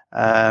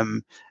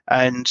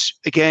 And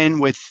again,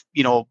 with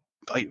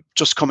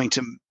just coming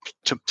to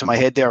my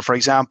head there, for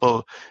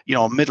example,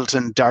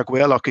 Midleton Dark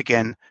Whalelock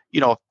again,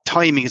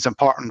 timing is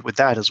important with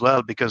that as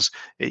well because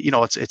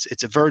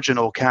it's a virgin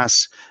oak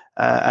cask,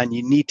 and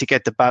you need to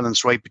get the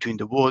balance right between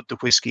the wood, the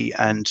whiskey,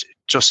 and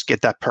just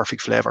get that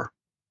perfect flavor.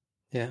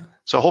 Yeah.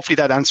 So hopefully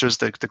that answers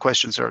the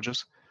question,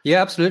 Sergius.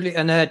 Yeah, absolutely.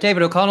 And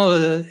David O'Connell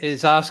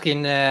is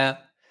asking,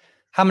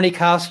 how many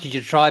casks did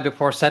you try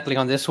before settling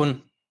on this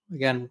one?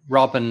 Again,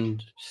 Rob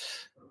and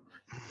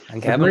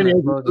Kevin.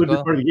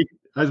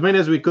 As many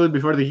as we could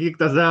before they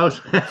kicked us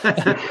out.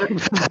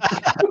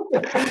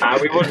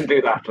 We wouldn't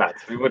do that,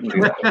 lads. We wouldn't do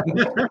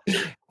that.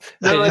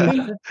 No, I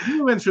think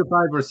we went through 5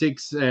 or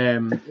 6. I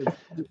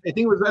think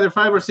it was either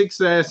 5 or 6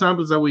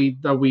 samples that we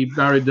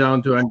narrowed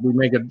down to, and we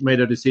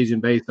made a decision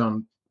based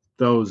on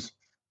those.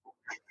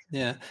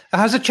 Yeah.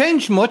 Has it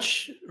changed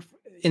much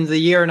in the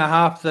year and a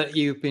half that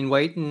you've been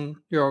waiting,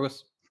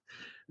 Jorgos?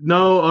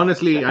 No,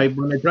 honestly,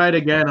 when I tried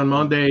again on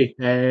Monday,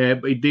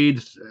 it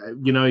did.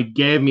 It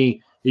gave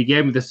me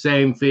the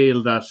same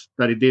feel that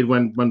it did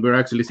when we were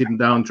actually sitting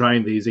down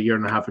trying these a year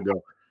and a half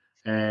ago.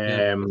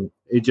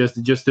 It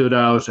just stood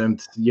out,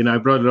 and I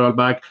brought it all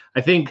back.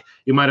 I think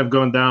it might have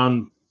gone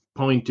down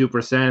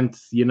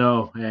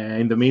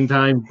 0.2%, in the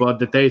meantime, but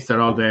the tastes are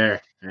all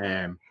there.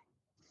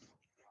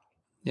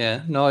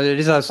 Yeah, no, it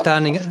is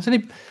outstanding.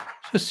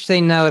 Just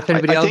saying now, if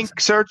anybody else, I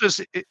think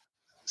Sergius,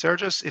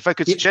 if I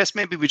could suggest,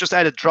 maybe we just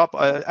add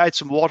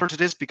some water to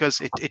this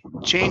because it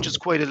changes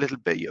quite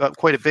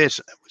a bit.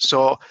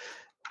 So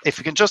if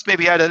you can just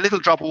maybe add a little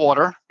drop of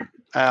water,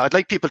 I'd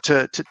like people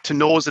to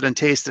nose it and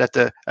taste it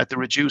at the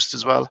reduced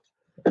as well.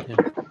 Yeah.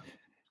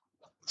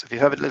 So if you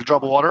have a little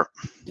drop of water.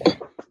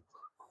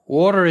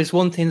 Water is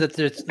one thing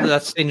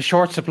that's in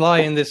short supply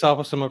in this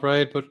office, I'm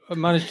afraid, but I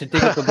managed to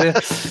dig up a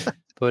bit.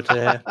 But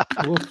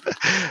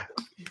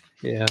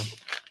yeah,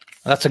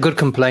 that's a good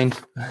complaint.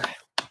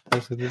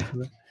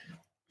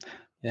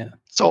 Yeah.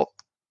 So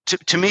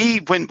to me,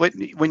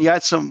 when you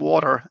add some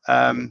water,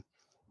 the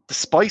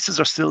spices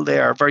are still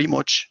there very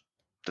much,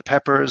 the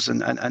peppers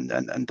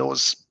and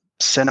those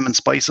cinnamon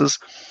spices,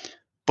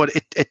 but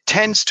it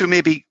tends to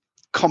maybe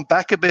come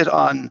back a bit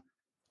on,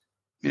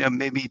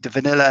 maybe the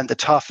vanilla and the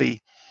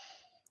toffee,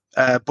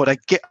 but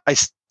I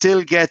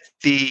still get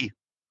the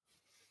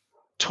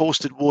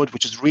toasted wood,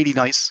 which is really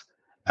nice.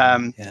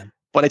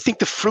 But I think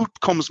the fruit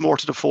comes more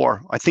to the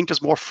fore. I think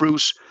there's more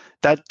fruit,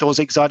 that those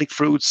exotic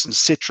fruits and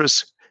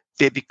citrus,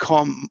 they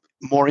become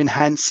more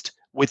enhanced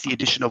with the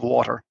addition of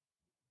water.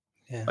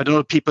 Yeah. I don't know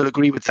if people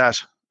agree with that.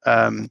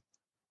 And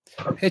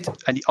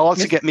you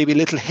also get maybe a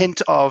little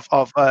hint of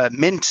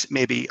mint,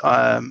 maybe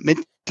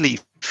mint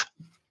leaf.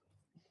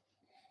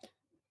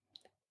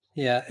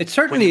 Yeah, it's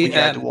certainly when you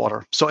add the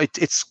water. So it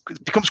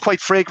becomes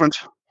quite fragrant.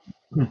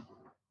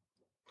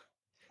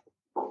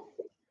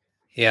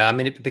 Yeah, I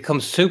mean, it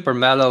becomes super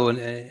mellow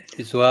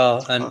as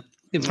well, and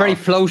it's very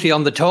floaty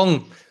on the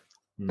tongue.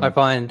 I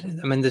find.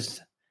 I mean, there's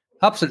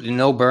absolutely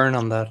no burn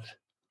on that.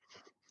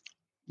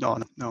 No.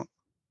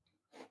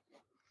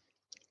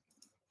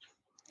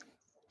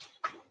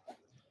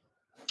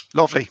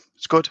 Lovely.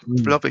 It's good.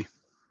 It's lovely.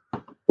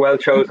 Well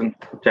chosen,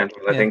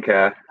 gentlemen. I think.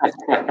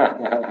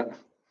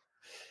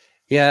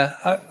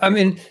 Yeah, I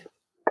mean,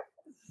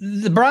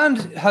 the brand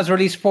has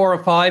released 4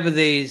 or 5 of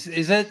these.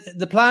 Is it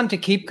the plan to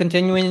keep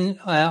continuing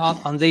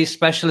on these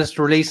specialist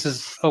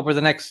releases over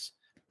the next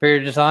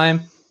period of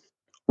time?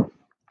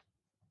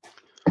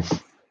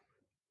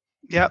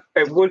 Yeah,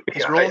 it would be.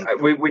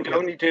 We'd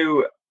only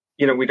do,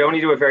 we'd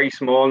only do a very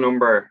small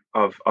number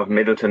of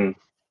Midleton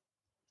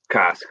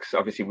casks.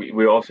 Obviously,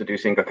 we also do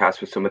single casks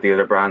with some of the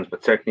other brands,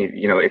 but certainly,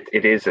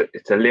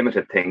 it's a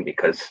limited thing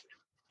because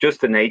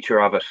just the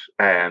nature of it,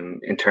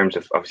 in terms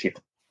of obviously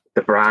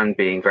the brand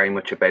being very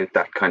much about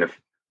that kind of,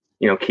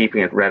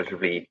 keeping it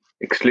relatively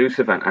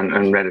exclusive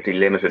and relatively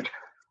limited,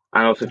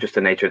 and also just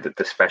the nature,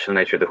 the special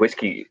nature of the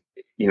whiskey.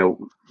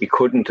 We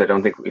couldn't. I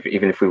don't think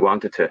even if we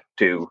wanted to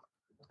do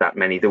that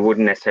many, there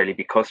wouldn't necessarily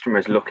be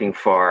customers looking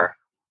for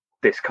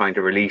this kind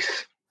of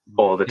release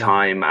all the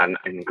time and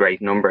in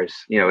great numbers.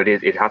 It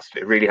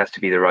really has to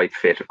be the right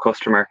fit of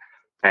customer,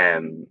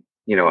 and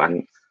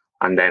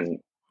then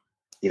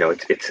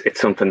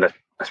it's something that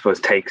I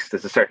suppose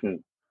there's a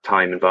certain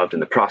time involved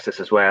in the process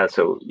as well.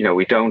 So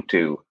we don't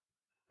do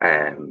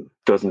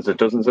dozens of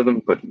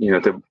them, but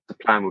the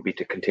plan would be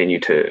to continue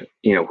to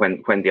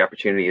when the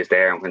opportunity is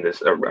there and when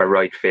there's a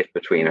right fit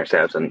between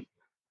ourselves and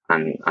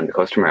the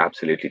customer,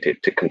 absolutely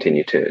to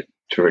continue to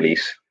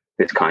release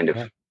this kind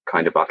of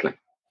bottling.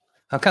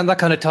 That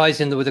kind of ties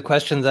in with the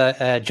question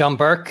that John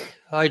Burke.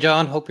 Hi,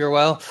 John. Hope you're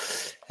well.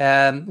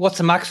 What's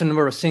the maximum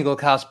number of single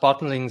cask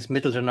bottlings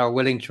Midleton are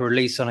willing to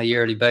release on a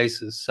yearly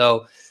basis?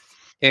 So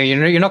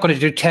you're not going to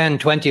do 10,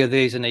 20 of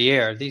these in a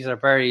year. These are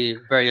very,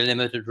 very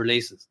limited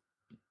releases.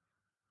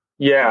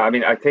 Yeah, I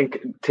mean, I think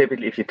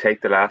typically if you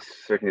take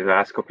certainly the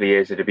last couple of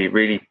years, it'd be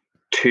really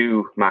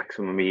 2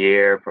 maximum a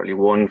year, probably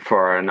 1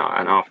 for an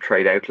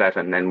off-trade outlet,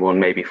 and then 1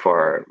 maybe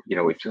for,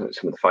 we've some of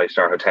the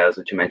 5-star hotels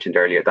that you mentioned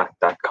earlier,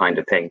 that kind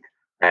of thing.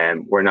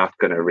 We're not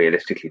going to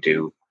realistically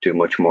do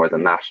much more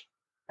than that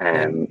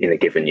in a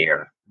given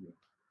year.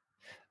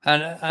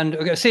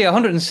 And see,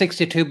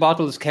 162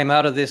 bottles came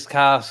out of this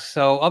cask.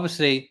 So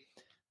obviously,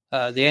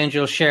 the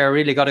Angel Share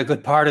really got a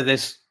good part of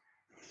this.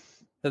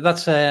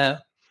 That's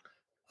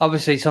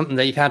obviously something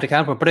that you can't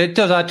account for, but it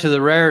does add to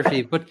the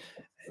rarity. But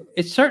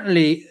it's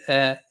certainly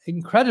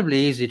incredibly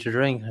easy to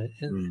drink.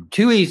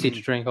 Too easy to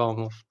drink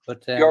almost.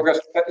 But Jorgos,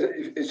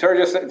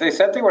 Sergius, they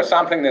said they were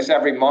sampling this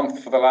every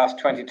month for the last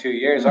 22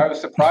 years. I was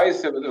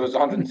surprised that there was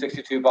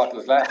 162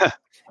 bottles left.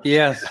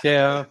 Yes,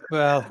 yeah.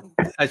 Well,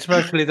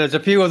 especially there's a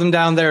few of them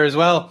down there as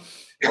well.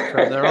 So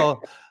they're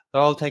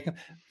all taken.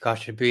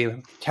 Gosh, it'd be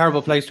a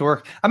terrible place to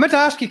work. I meant to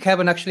ask you,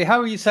 Kevin, actually, how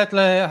are you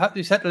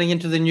settling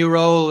into the new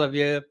role? Have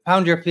you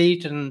found your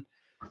feet? And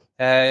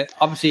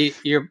obviously,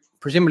 you're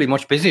presumably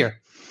much busier.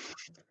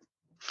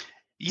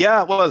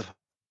 Yeah, well,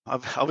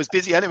 I was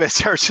busy anyway,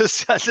 sir.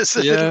 Just a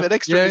little bit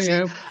extra busy.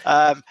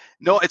 Yeah.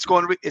 No, it's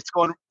going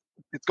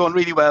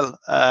really well.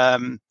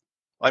 I'm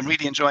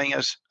really enjoying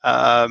it.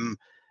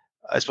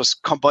 I suppose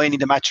combining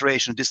the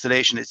maturation and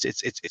distillation,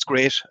 it's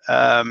great.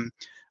 I'm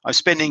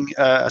spending,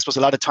 I suppose,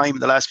 a lot of time in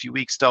the last few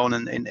weeks down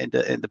in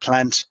the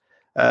plant.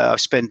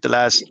 I've spent the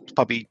last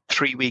probably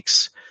 3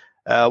 weeks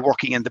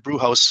working in the brew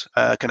house,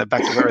 kind of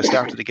back to where I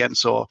started again.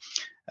 So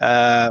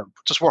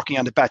just working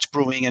on the batch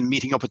brewing and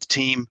meeting up with the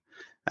team.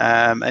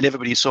 And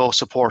everybody's so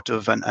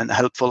supportive and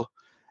helpful.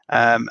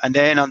 And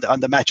then on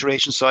the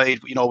maturation side,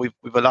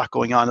 we've a lot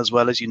going on as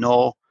well, as you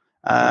know.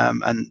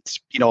 And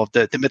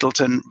the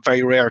Midleton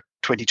very rare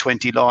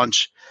 2020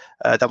 launch,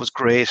 that was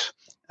great.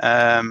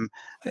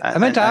 I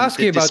meant to ask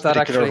you about that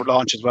actually.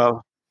 Launch as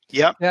well.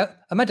 Yeah.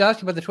 I meant to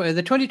ask you about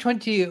the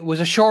 2020 was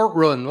a short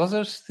run, was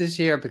it, this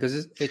year?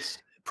 Because it's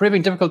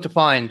proving difficult to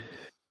find.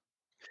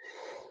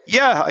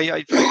 Yeah,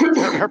 I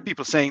heard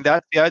people saying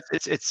that. Yeah,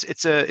 it's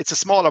a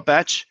smaller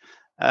batch.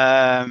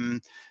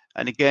 And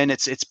again,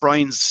 it's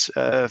Brian's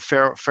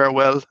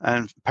farewell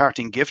and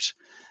parting gift.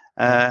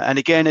 And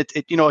again, it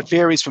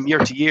varies from year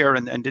to year,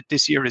 and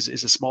this year is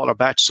a smaller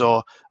batch.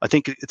 So I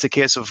think it's a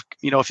case of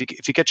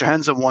if you get your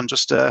hands on one,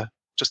 just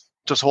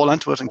hold on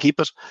to it and keep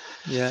it.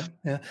 Yeah.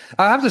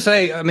 I have to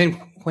say, I mean,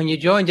 when you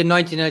joined in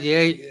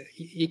 1998,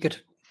 you could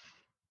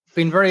have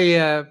been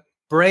very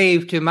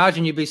brave to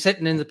imagine you'd be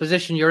sitting in the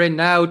position you're in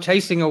now,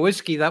 tasting a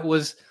whiskey that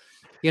was,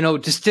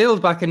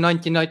 distilled back in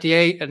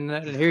 1998, and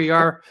here you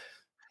are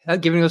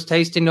giving us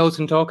tasting notes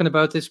and talking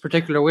about this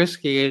particular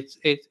whiskey.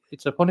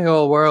 It's a funny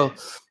old world.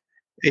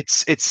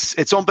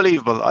 It's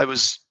unbelievable. I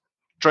was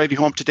driving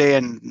home today,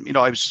 and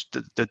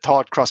the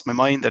thought crossed my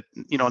mind that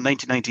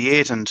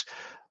 1998 and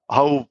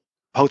how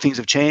things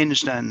have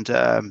changed, and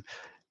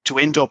to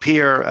end up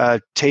here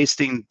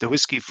tasting the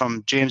whiskey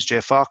from James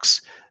J.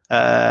 Fox,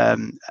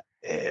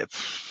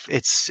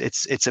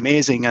 It's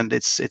amazing, and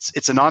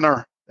it's an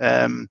honor.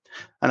 And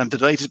I'm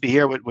delighted to be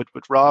here with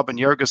Rob and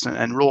Jurgis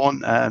and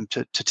Rowan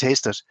to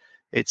taste it.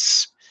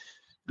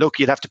 Look,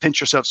 you'd have to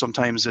pinch yourself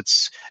sometimes.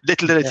 It's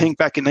little did I think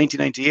back in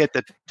 1998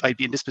 that I'd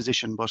be in this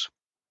position, but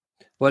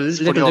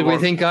little did we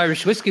think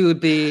Irish whiskey would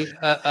be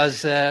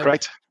as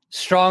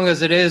strong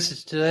as it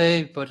is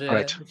today. But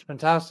it's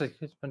fantastic.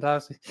 It's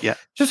fantastic. Yeah.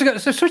 Just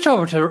to switch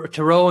over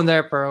to Rowan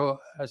there for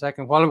a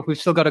second. While we've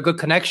still got a good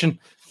connection.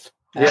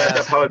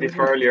 Apologies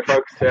for earlier,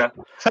 folks.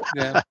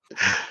 Yeah.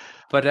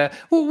 But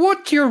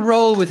what's your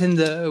role within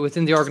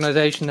the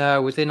organisation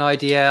now, within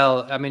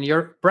IDL? I mean,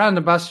 you're brand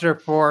ambassador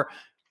for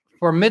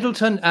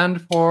Midleton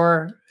and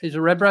for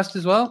Redbreast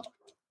as well?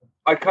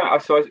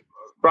 So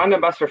brand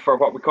ambassador for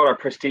what we call our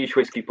prestige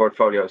whiskey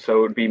portfolio. So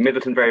it would be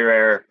Midleton Very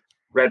Rare,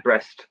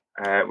 Redbreast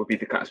would be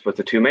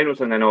the two main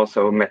ones, and then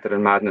also Method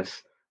and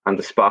Madness and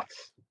the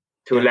Spots.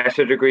 To a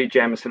lesser degree,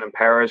 Jameson and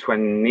Powers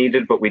when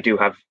needed, but we do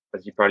have,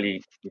 as you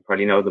probably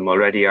know them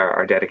already,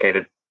 our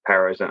dedicated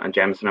Powers and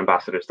Jameson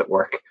ambassadors that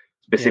work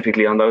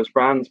specifically on those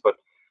brands. But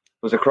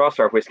it was across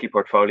our whiskey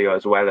portfolio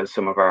as well as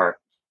some of our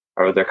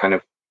other kind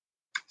of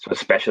sort of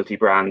specialty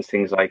brands,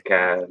 things like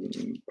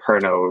Pernod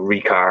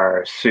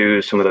Ricard,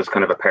 Suze, some of those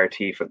kind of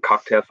aperitif and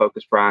cocktail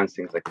focused brands,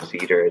 things like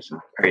Cedars and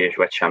Perrier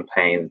Jouet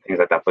Champagne and things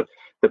like that. But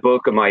the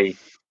bulk of my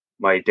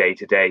day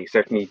to day,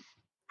 certainly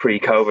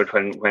pre-COVID,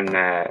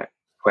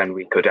 when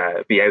we could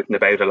be out and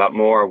about a lot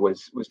more,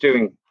 was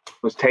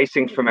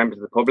tastings for members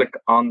of the public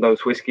on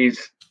those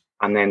whiskies,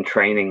 and then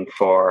training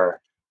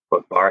for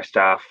both bar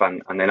staff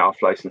and then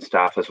off-license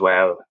staff as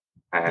well.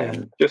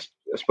 Just,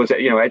 I suppose,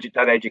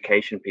 that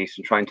education piece,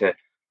 and trying to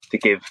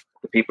give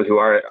the people who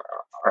are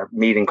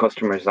meeting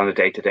customers on a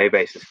day-to-day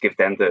basis, give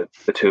them the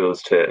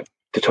tools to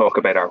talk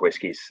about our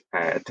whiskies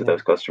to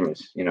those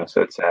customers.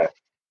 So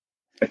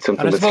it's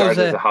something that started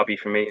as a hobby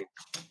for me.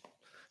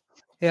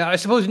 Yeah, I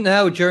suppose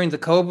now during the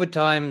COVID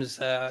times,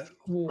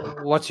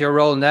 what's your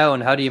role now,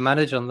 and how do you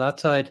manage on that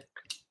side?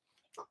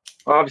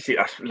 Well, obviously,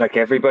 like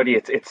everybody,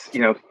 it's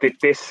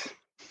this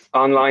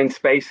online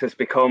space has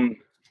become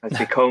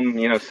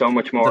so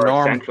much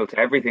more central to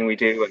everything we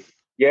do.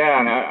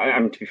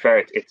 And to be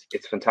fair,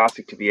 it's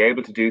fantastic to be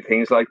able to do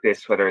things like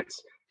this, whether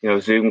it's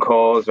Zoom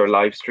calls or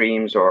live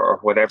streams or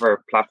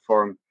whatever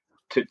platform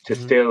to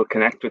still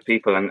connect with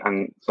people.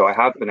 And so I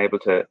have been able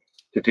to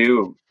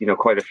do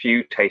quite a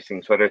few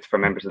tastings, whether it's for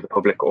members of the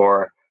public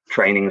or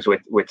trainings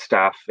with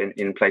staff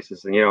in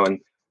places, and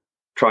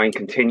try and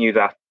continue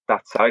that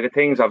side of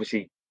things.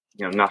 Obviously,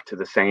 not to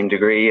the same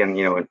degree, and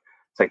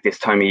it's like this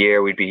time of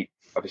year we'd be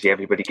obviously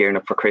everybody gearing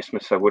up for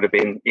Christmas. So I would have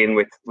been in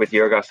with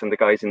Jurgis and the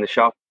guys in the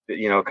shop,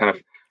 kind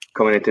of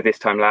coming into this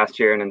time last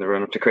year and in the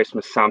run up to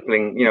Christmas,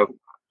 sampling,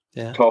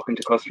 talking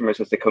to customers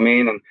as they come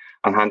in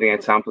and handing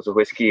out samples of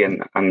whiskey.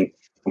 And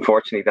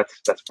unfortunately,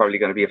 that's probably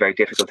going to be a very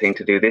difficult thing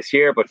to do this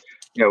year. But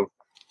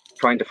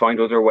trying to find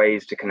other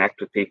ways to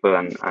connect with people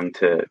and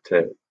to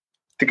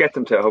get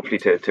them to hopefully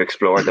to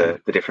explore the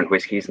different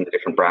whiskies and the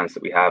different brands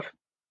that we have.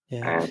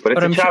 But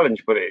it's a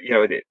challenge, but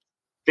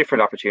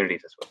different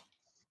opportunities as well.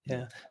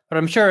 Yeah, but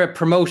I'm sure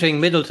promoting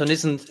Midleton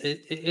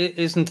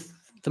isn't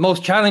the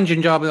most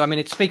challenging job. I mean,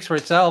 it speaks for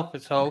itself.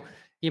 So,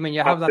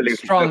 you have that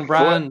strong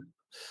brand.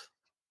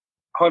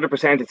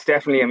 100%. It's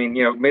definitely. I mean,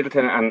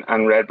 Midleton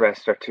and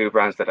Redbreast are two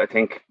brands that I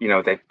think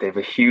they've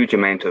a huge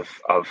amount of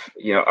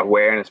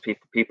awareness.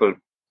 People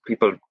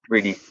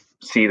really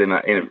see them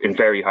in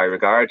very high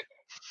regard,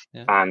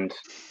 and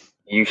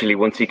usually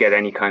once you get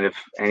any kind of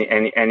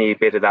any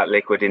bit of that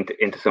liquid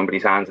into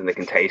somebody's hands and they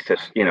can taste it,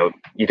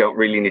 you don't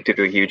really need to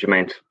do a huge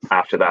amount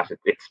after that.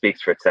 It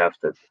speaks for itself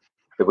that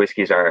the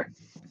whiskies are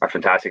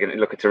fantastic. And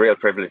look, it's a real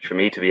privilege for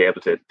me to be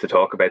able to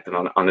talk about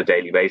them on a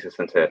daily basis,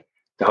 and to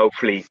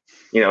hopefully,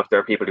 if there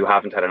are people who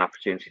haven't had an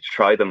opportunity to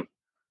try them,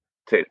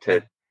 to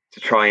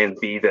try and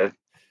be the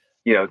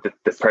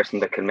person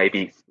that can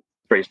maybe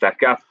bridge that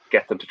gap,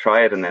 get them to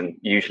try it, and then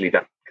usually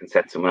that can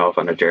set someone off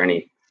on a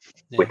journey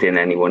within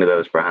any one of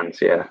those brands.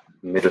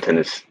 Midleton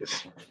is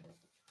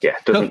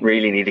doesn't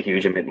really need a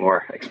huge amount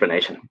more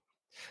explanation.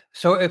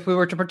 So if we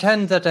were to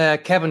pretend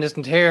that Kevin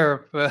isn't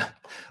here,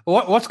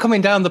 what's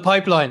coming down the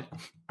pipeline?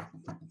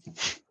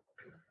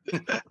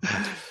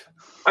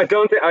 I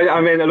don't think.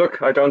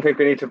 I don't think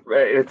we need to.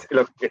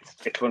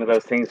 It's one of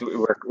those things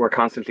that we're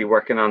constantly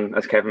working on,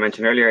 as Kevin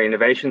mentioned earlier,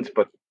 innovations.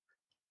 But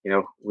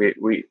we'll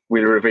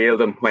reveal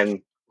them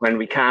when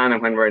we can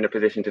and when we're in a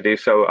position to do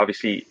so.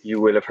 Obviously, you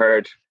will have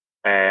heard,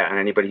 and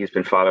anybody who's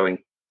been following,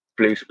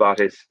 Blue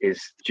Spot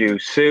is due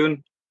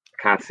soon.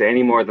 I can't say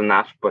any more than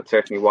that, but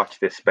certainly watch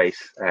this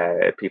space.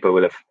 People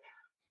will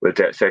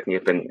certainly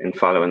have been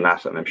following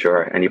that, and I'm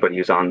sure anybody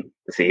who's on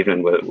this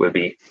evening will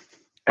be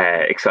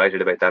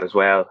excited about that as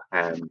well.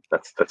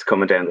 That's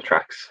coming down the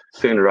tracks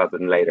sooner rather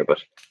than later,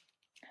 but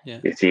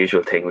it's the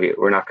usual thing.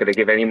 We're not going to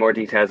give any more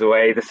details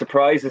away. The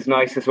surprise is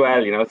nice as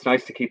well. It's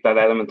nice to keep that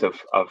element of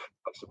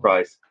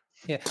surprise.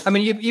 Yeah, I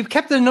mean, you've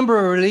kept the number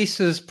of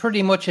releases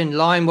pretty much in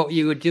line what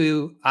you would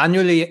do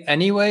annually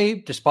anyway,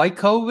 despite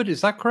COVID. Is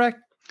that correct?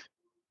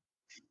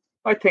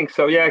 I think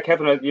so. Yeah,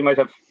 Kevin, you might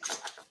have,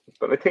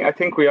 but I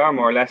think we are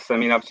more or less. I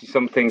mean, obviously,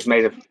 some things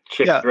may have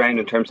shifted around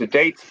in terms of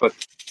dates, but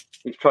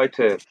we've tried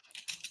to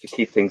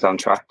keep things on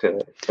track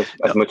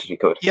as much as we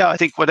could. Yeah, I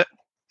think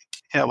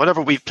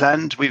whatever we've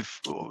planned,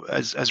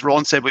 as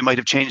Ron said, we might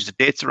have changed the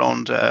dates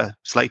around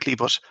slightly,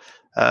 but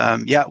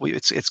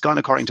it's gone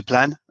according to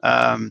plan.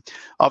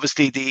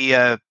 Obviously,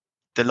 the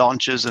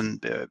launches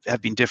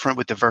have been different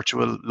with the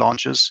virtual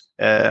launches.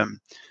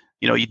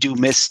 You do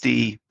miss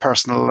the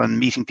personal and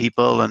meeting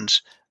people and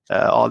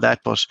all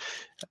that, but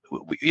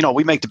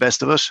we make the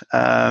best of it.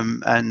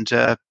 And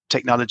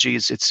technology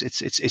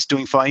it's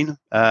doing fine,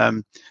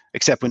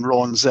 except when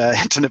Ron's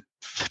internet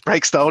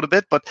breaks down a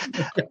bit. But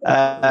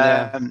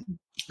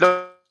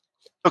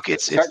look,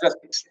 it's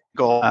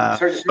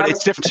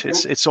different.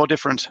 It's so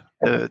different,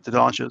 the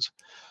launches.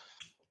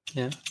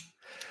 Yeah.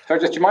 So,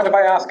 do you mind if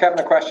I ask Kevin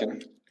a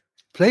question?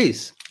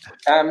 Please.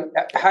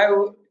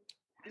 How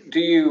do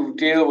you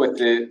deal with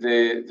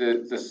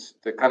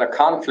the kind of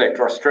conflict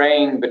or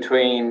strain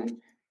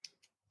between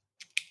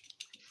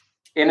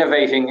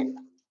innovating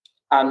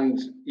and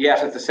yet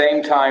at the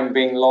same time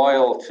being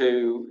loyal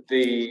to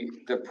the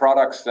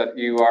products that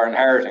you are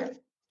inheriting?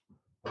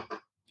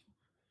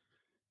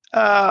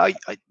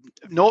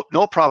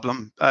 No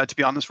problem, to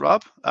be honest,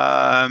 Rob.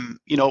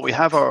 We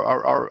have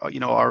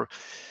our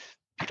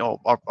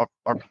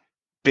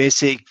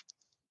basic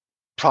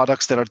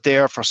products that are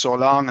there for so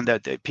long and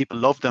that people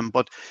love them,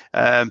 but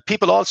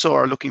people also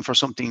are looking for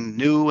something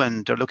new,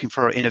 and they're looking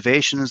for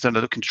innovations, and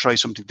they're looking to try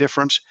something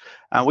different,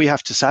 and we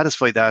have to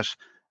satisfy that.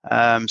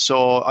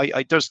 So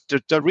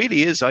there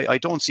really is. I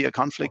don't see a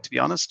conflict, to be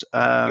honest.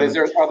 Are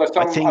there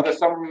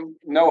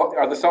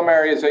some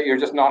areas that you're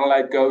just not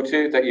allowed to go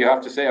to, that you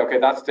have to say, okay,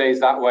 that stays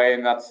that way,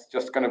 and that's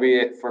just going to be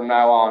it from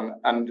now on,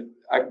 and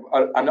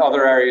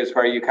other areas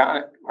where you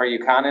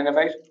can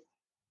innovate?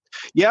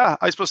 Yeah,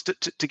 I suppose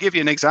to give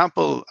you an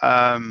example,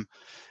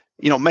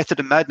 Method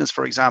and Madness,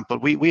 for example,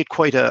 we had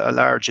quite a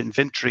large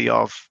inventory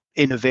of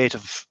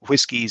innovative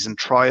whiskies and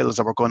trials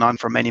that were going on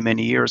for many,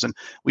 many years. And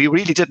we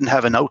really didn't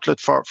have an outlet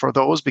for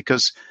those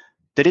because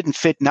they didn't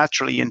fit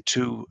naturally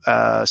into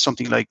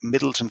something like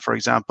Midleton, for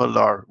example,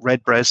 or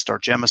Redbreast or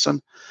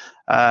Jameson.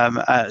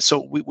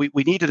 So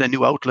we needed a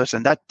new outlet,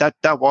 and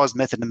that was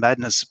Method and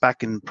Madness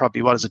back in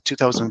probably,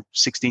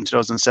 2016,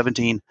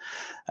 2017.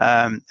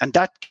 And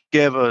that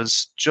gave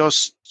us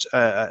just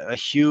a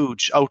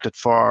huge outlet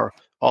for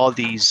all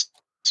these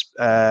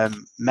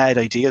mad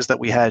ideas that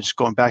we had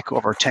going back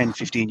over 10,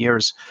 15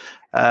 years.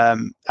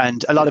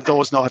 And a lot of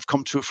those now have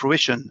come to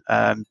fruition.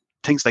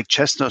 Things like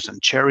chestnut and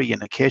cherry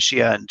and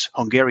acacia and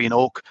Hungarian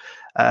oak.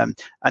 And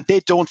they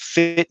don't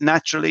fit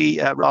naturally,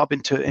 Rob,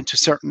 into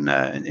certain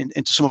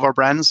into some of our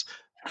brands,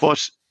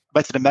 but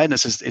Method and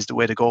Madness is the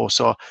way to go.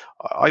 So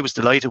I was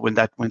delighted when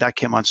that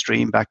came on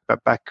stream back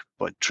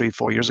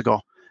 3-4 years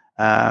ago.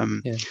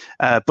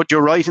 But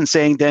you're right in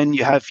saying then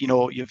you have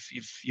you've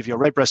your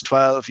Redbreast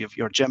 12, you've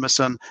your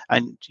Jameson,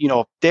 and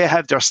they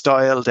have their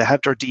style, they have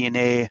their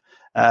DNA.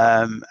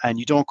 And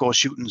you don't go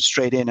shooting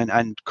straight in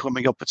and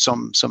coming up with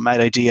some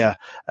mad idea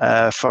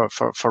for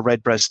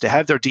Redbreast. They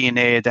have their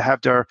DNA, they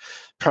have their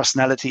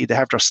personality, they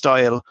have their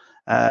style,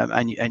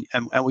 and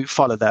we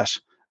follow that.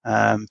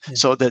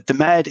 So the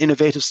mad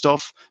innovative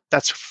stuff,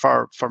 that's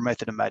for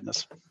Method and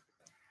Madness.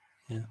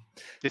 Yeah.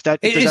 If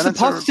that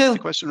answers the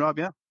question, Rob,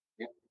 yeah.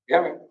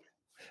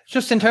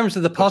 Just in terms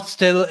of the pot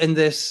still in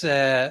this,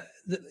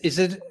 is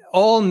it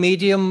all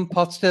medium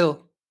pot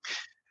still?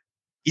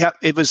 Yeah,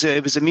 it was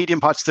a medium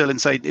pot still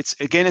inside. It's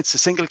a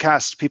single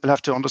cask. People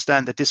have to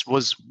understand that this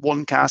was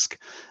one cask,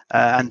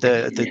 and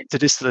the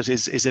distillate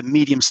is a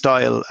medium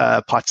style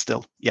pot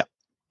still. Yeah.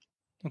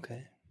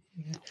 Okay.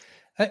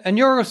 And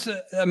yours,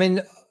 I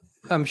mean,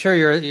 I'm sure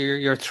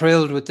you're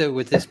thrilled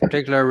with this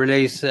particular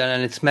release,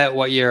 and it's met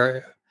what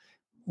you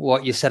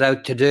set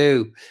out to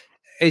do.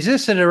 Is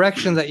this a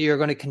direction that you're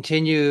going to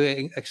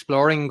continue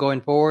exploring going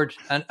forward?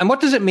 And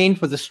what does it mean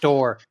for the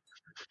store?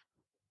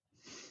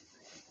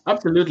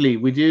 Absolutely,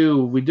 we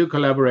do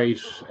collaborate.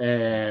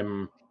 As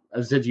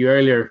I said to you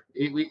earlier,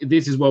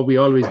 this is what we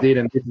always did,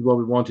 and this is what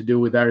we want to do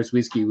with Irish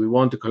Whiskey. We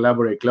want to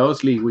collaborate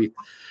closely with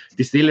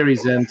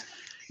distilleries and,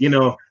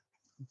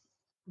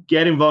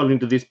 get involved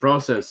into this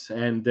process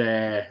and,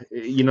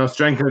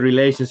 strengthen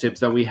relationships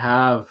that we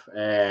have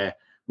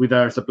with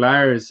our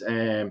suppliers.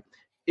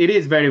 It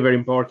is very, very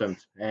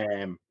important,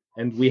 and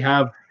we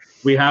have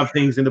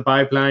things in the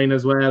pipeline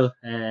as well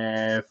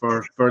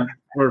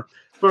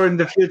for in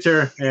the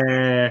future,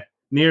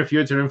 near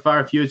future and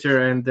far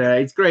future, and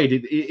it's great.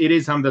 It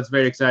is something that's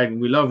very exciting.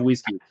 We love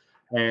whiskey,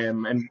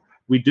 and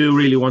we do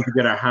really want to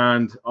get our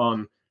hand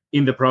on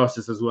in the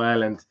process as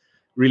well and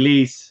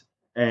release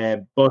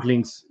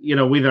bottlings,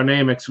 with our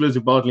name,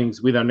 exclusive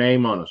bottlings with our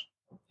name on it.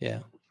 Yeah.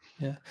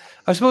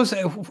 I suppose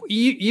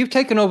you've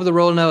taken over the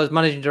role now as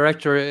managing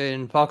director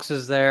in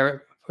Fox's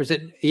there. Is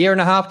it a year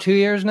and a half, 2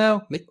 years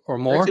now, or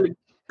more? Actually,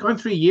 going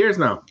 3 years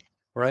now.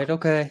 Right.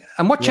 Okay.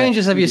 And what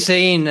changes have you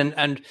seen?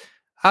 And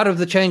out of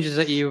the changes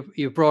that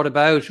you've brought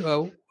about,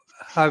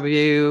 are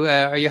you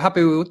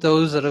happy with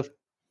those that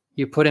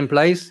you put in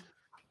place?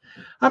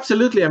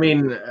 Absolutely. I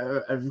mean,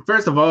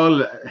 first of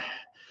all,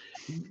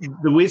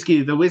 the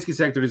whiskey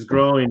sector is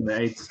growing.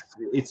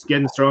 It's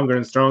getting stronger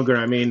and stronger.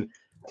 I mean,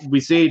 we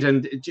see it,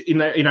 and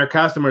in our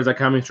customers are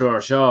coming through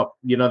our shop.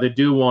 They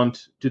do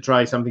want to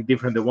try something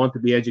different. They want to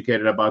be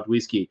educated about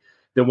whiskey.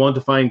 They want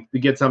to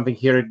get something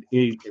here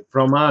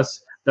from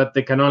us that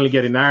they can only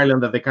get in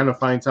Ireland, that they cannot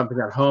find something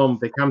at home.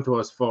 They come to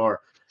us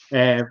for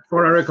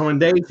our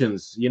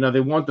recommendations.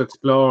 They want to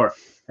explore.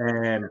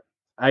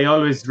 I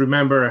always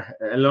remember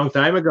a long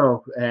time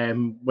ago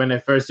when I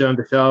first joined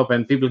the shop,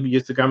 and people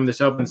used to come in the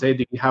shop and say,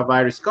 "Do you have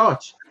Irish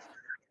Scotch?"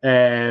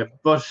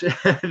 But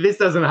this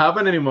doesn't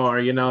happen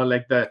anymore.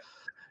 Like the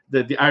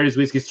Irish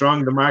whiskey is strong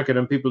in the market,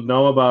 and people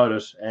know about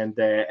it, and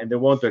they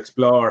want to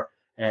explore.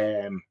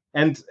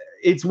 And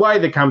it's why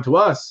they come to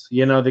us.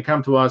 They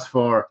come to us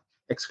for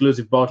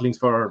exclusive bottlings,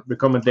 for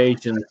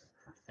recommendations.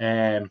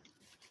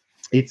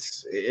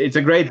 It's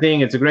a great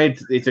thing. It's a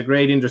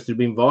great industry to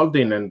be involved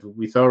in, and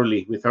we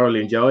thoroughly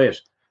enjoy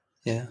it.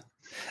 Yeah,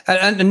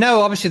 and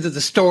now obviously that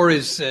the store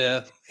is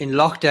in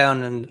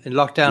lockdown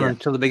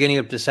until the beginning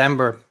of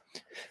December.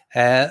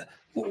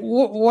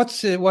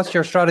 What's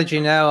your strategy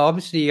now?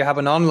 Obviously, you have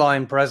an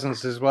online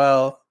presence as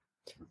well.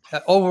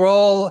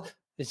 Overall,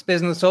 is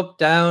business up,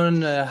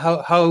 down?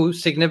 How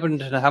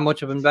significant and how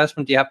much of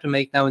investment do you have to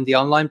make now in the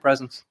online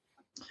presence?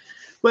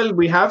 Well,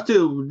 we have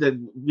to.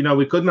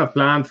 We couldn't have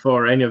planned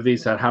for any of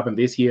these that happened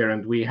this year,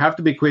 and we have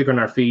to be quick on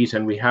our feet,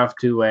 and we have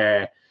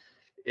to,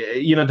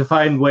 to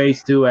find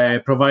ways to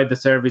provide the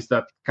service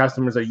that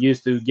customers are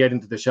used to, get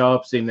into the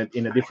shops in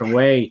a different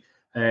way.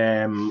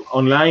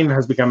 Online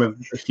has become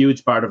a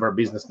huge part of our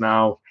business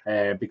now,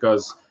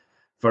 because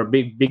for a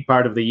big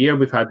part of the year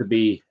we've had to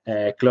be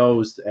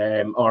closed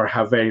or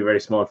have very, very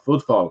small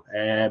footfall.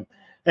 And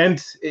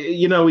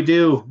we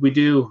do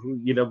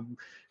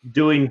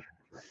doing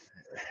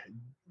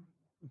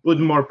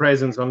putting more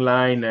presence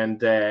online and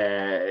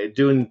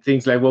doing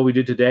things like what we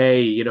do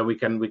today. We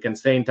can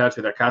stay in touch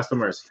with our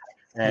customers.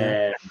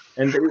 And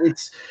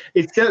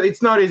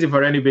it's not easy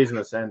for any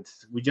business, and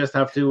we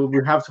have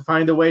to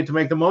find a way to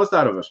make the most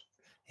out of it.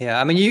 Yeah,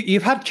 I mean,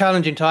 you've had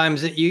challenging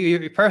times.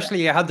 You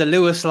personally, you had the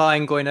Lewis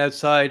line going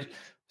outside,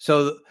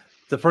 so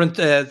the front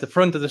of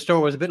the store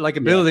was a bit like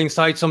a building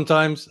site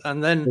sometimes.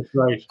 And then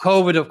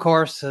COVID, of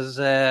course, has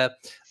and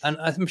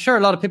I'm sure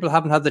a lot of people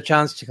haven't had the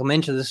chance to come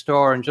into the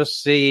store and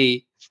just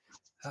see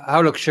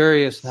how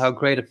luxurious and how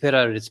great a fit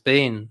out it's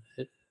been.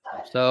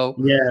 So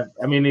yeah,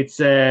 I mean, it's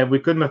we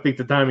couldn't have picked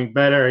the timing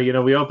better.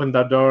 We opened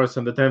our doors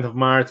on the 10th of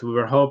March. We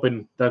were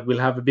hoping that we'll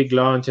have a big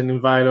launch and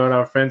invite all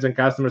our friends and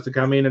customers to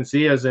come in and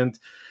see us and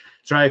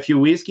try a few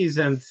whiskeys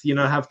and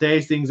have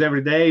tastings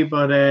every day.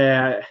 But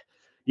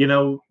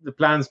the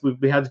plans,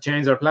 we had to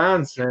change our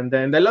plans, and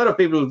a lot of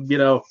people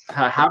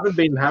haven't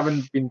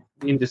been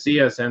in to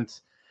see us, and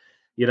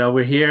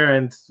we're here,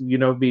 and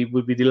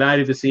we'd be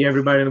delighted to see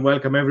everybody and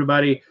welcome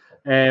everybody.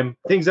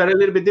 Things are a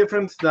little bit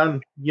different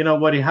than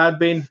what it had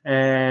been.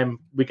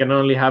 We can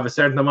only have a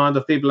certain amount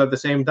of people at the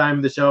same time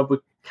in the shop. We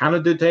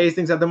cannot do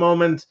tastings at the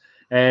moment,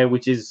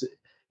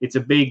 it's a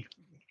big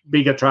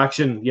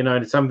attraction,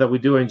 and it's something that we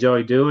do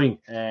enjoy doing,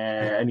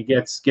 and it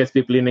gets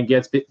people in and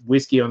gets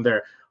whiskey on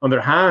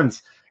their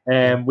hands.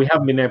 We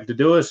haven't been able to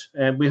do it,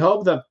 and we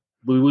hope that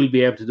we will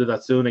be able to do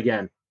that soon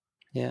again.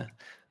 Yeah.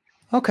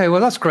 Okay,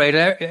 well, that's great.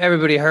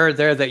 Everybody heard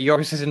there that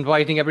Yorks is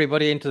inviting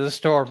everybody into the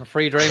store for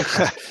free drinks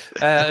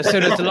as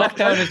soon as the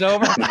lockdown is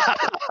over.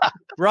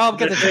 Rob,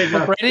 get the table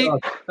up ready,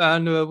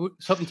 and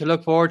something to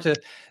look forward to.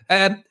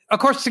 Of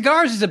course,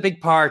 cigars is a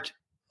big part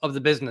of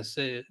the business.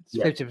 It's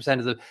 50%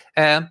 of the.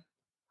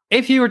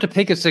 If you were to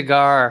pick a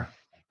cigar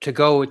to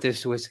go with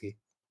this whiskey,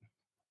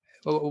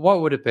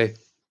 what would it be?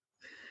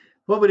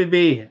 What would it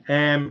be?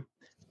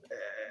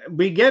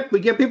 We get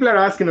people are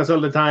asking us all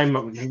the time,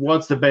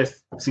 what's the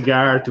best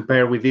cigar to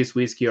pair with this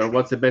whiskey, or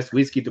what's the best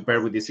whiskey to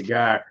pair with this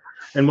cigar?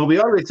 And what we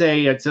always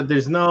say is that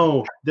there's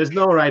no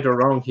right or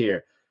wrong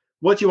here.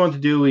 What you want to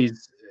do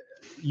is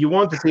you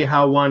want to see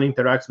how one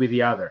interacts with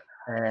the other.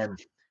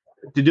 And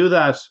to do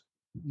that,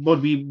 what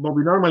we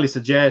normally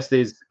suggest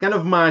is kind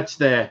of match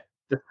the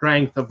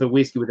strength of the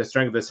whiskey with the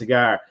strength of the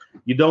cigar.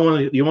 You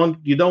don't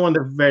want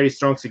a very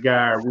strong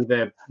cigar with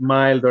a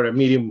mild or a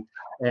medium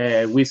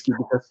whiskey,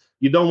 because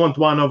you don't want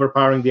one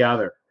overpowering the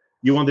other.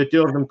 You want the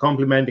two of them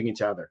complementing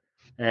each other.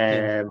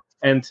 And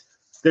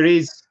there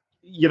is,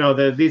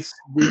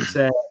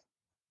 the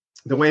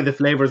way the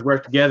flavors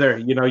work together,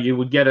 you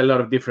would get a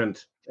lot of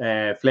different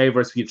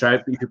flavors if you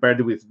paired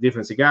it with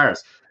different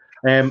cigars.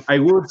 I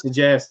would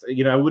suggest,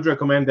 I would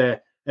recommend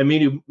a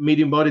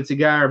medium-bodied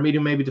cigar,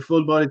 medium maybe to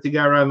full-bodied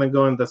cigar, rather than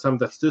going to something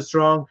that's too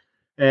strong.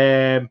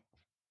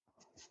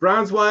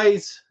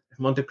 Brands-wise,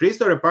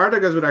 Montecristo or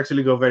Partagas would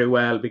actually go very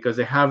well, because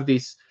they have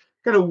this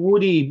kind of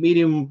woody,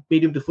 medium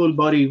to full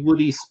body,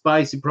 woody,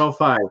 spicy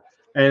profile.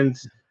 And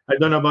I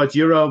don't know about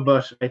Europe,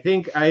 but I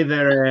think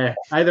either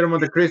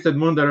Montecristo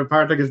Edmundo or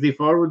Partagas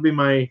D4 would be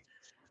my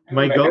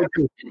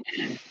go-to.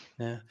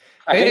 Yeah,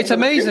 it's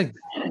amazing.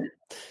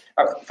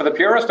 For the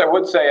purist, I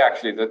would say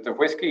actually that the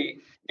whiskey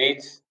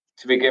needs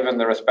to be given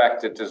the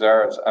respect it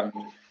deserves. And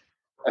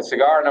a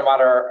cigar, no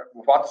matter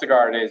what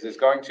cigar it is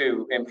going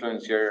to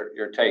influence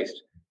your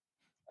taste.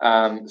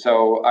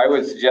 So I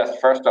would suggest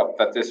first up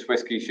that this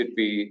whiskey should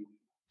be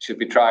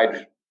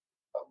tried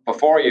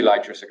before you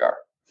light your cigar,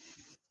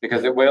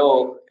 because it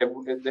will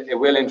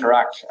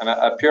interact, and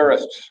a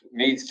purist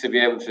needs to be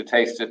able to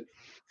taste it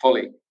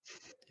fully.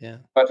 Yeah.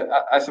 But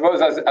I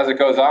suppose as it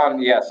goes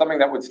on, something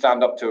that would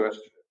stand up to it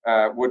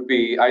would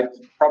be, I'd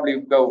probably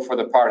go for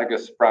the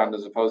Partagas brand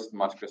as opposed to the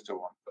Monte Cristo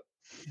one. But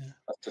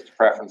that's just a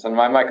preference, and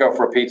I might go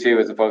for a P2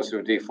 as opposed to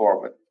a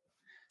D4. But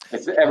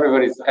it's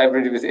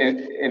everybody's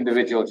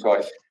individual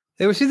choice.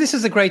 See, this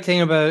is the great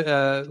thing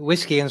about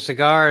whiskey and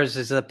cigars,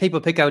 is that people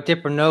pick out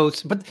different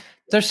notes, but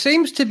there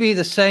seems to be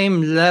the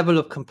same level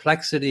of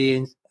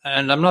complexity.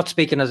 And I'm not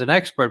speaking as an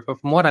expert, but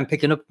from what I'm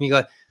picking up from you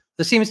guys,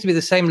 there seems to be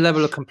the same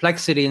level of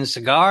complexity in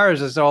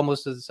cigars as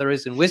there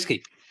is in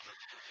whiskey.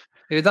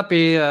 Would that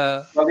be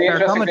well, the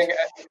interesting thing,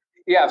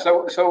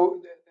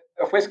 so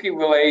a whiskey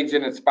will age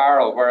in its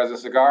barrel, whereas a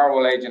cigar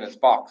will age in its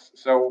box.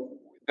 So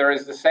there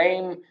is the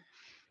same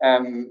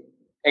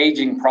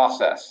aging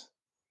process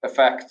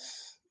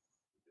affects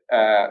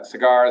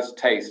cigars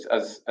taste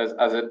as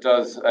it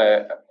does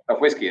a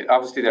whiskey.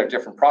 Obviously, there are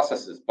different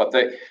processes, but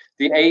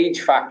the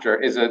age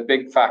factor is a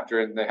big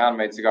factor in the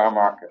handmade cigar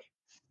market.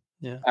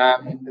 Yeah.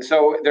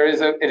 So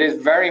it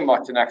is very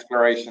much an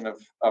exploration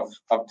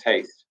of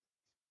taste.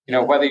 You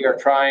know, whether you're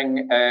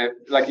trying,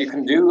 like you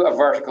can do a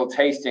vertical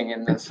tasting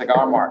in the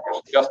cigar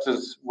market just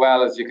as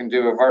well as you can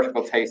do a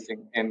vertical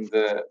tasting in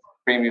the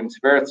premium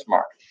spirits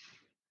market.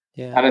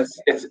 Yeah. And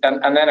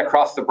and then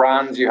across the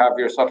brands you have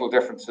your subtle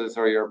differences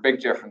or your big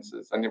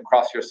differences, and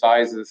across your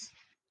sizes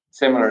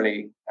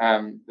similarly.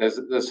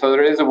 So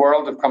there is a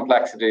world of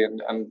complexity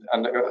and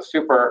a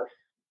super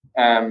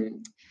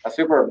kind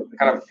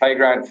of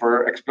playground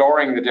for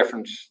exploring the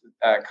different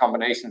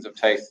combinations of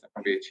taste that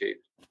can be achieved.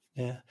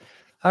 Yeah.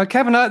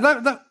 Kevin,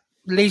 that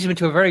leads me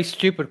to a very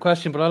stupid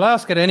question, but I'll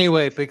ask it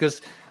anyway,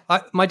 because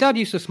my dad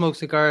used to smoke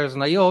cigars,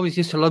 and I always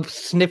used to love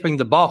sniffing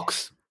the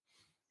box,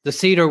 the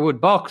cedar wood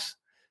box.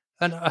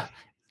 And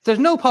there's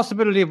no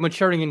possibility of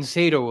maturing in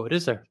cedar wood,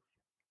 is there?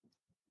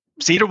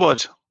 Cedar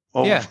wood?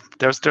 Oh, yeah.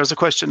 There's a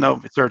question now,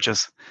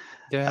 Burgess.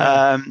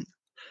 Yeah.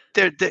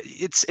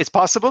 It's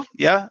possible,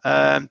 yeah.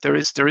 There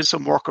is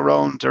some work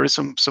around. There is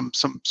some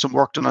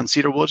work done on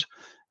cedar wood.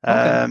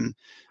 Okay.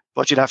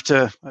 But you'd have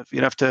to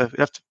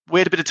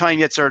wait a bit of time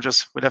yet,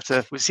 Sergius. We'll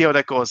see how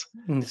that goes.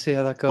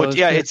 But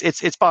yeah,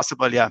 it's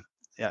possible. Yeah,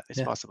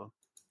 it's possible.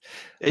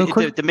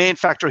 The main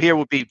factor here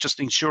would be just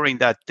ensuring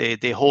that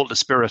they hold the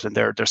spirit and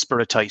they're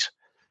spirit tight.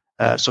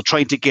 So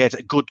trying to get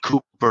a good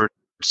Cooper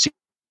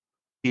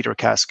cedar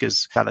cask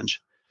is a challenge.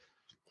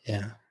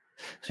 Yeah.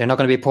 So you're not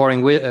going to be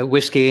pouring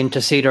whiskey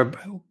into cedar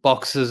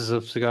boxes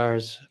of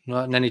cigars,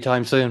 not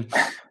anytime soon.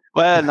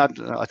 Well, not.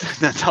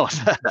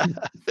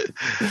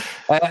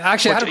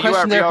 Actually, I had a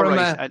question there from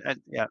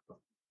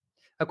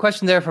a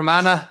question there from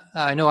Anna.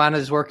 I know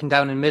Anna's working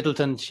down in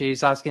Middleton.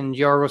 She's asking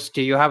Joris,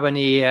 do you have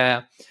any?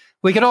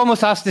 We could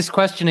almost ask this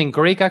question in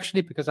Greek,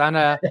 actually, because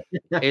Anna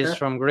is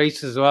from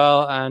Greece as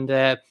well,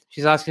 and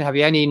she's asking, have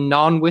you any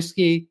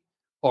non-whiskey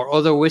or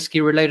other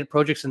whiskey-related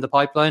projects in the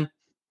pipeline,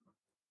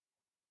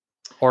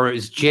 or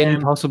is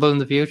gin possible in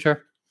the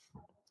future?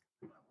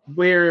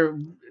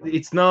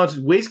 It's not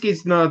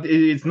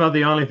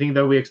the only thing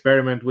that we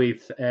experiment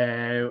with.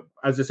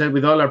 As I said,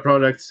 with all our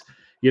products,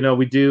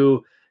 we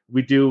do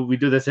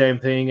the same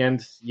thing, and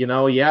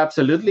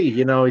absolutely,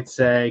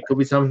 it could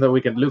be something that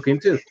we can look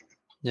into.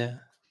 Yeah,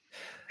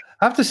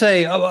 I have to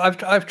say,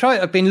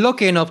 I've been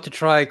lucky enough to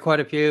try quite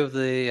a few of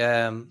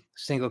the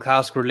single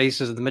cask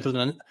releases of the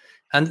Middleton,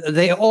 and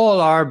they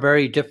all are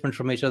very different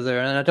from each other.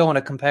 And I don't want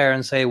to compare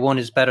and say one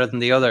is better than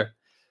the other,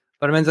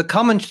 but I mean the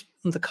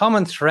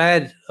common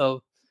thread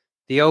of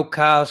the oak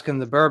cask and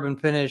the bourbon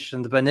finish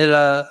and the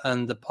vanilla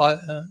and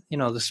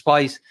the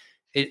spice,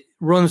 it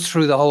runs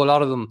through the whole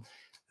lot of them.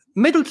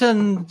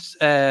 Middleton's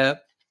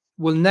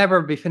will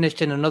never be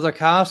finished in another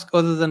cask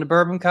other than a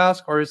bourbon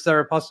cask, or is there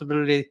a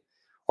possibility,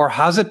 or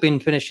has it been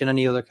finished in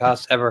any other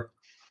cask ever?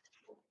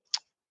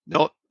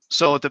 No.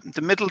 So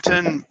the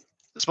Middleton,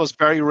 I suppose,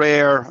 very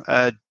rare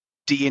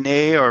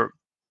DNA or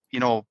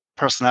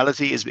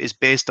personality is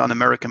based on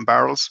American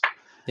barrels.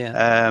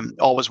 Yeah.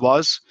 Always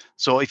was.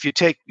 So if you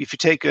take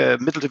a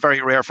Middleton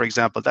Very Rare, for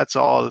example, that's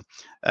all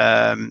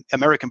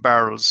American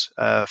barrels,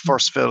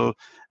 first fill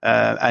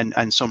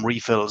and some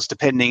refills,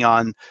 depending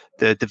on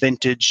the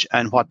vintage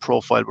and what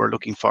profile we're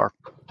looking for.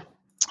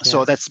 Yeah.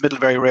 So that's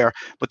Middleton Very Rare.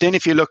 But then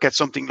if you look at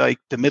something like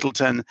the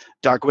Middleton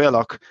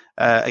Dargweloch,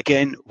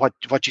 again,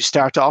 what you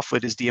start off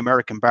with is the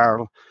American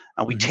barrel,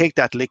 and we take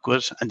that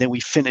liquid and then we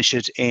finish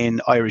it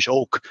in Irish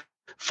oak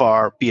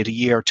for be it a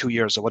year, 2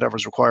 years, or whatever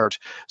is required.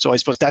 So I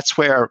suppose that's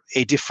where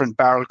a different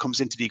barrel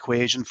comes into the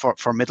equation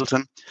for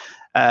Middleton.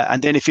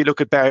 And then if you look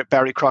at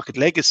Barry Crockett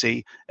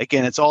Legacy,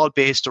 again, it's all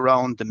based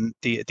around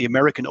the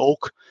American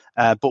oak,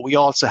 but we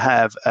also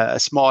have a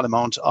small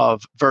amount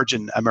of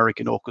virgin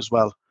American oak as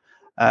well.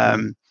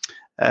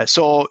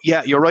 So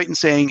yeah, you're right in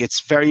saying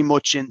it's very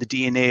much in the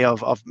DNA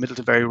of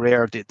Midleton Very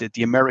Rare,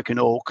 the American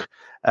oak,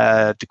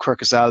 the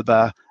Quercus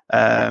alba,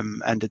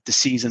 and the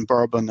seasoned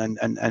bourbon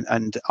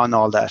and on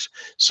all that.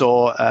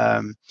 So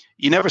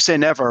you never say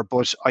never,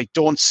 but I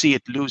don't see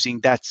it losing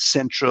that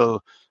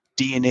central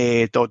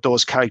DNA,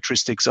 those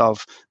characteristics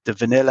of the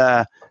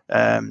vanilla,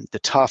 the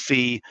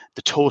toffee,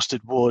 the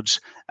toasted wood,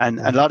 and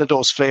a lot of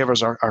those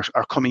flavors are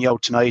coming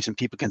out tonight, and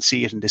people can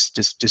see it in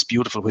this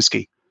beautiful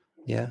whiskey.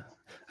 Yeah.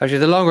 Actually,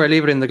 the longer I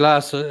leave it in the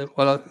glass, it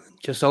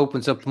just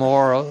opens up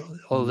more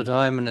all the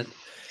time, and it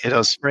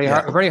does.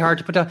 Very hard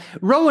to put down.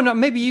 Rowan,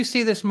 maybe you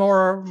see this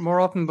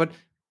more often, but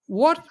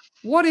what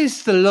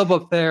is the love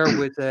affair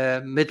with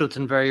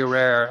Midleton Very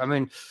Rare? I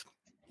mean,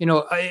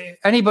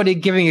 anybody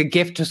giving a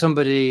gift to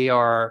somebody,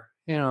 or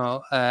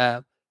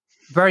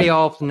very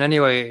often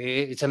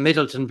anyway, it's a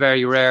Midleton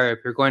Very Rare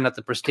if you're going at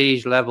the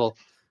prestige level.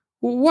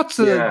 What's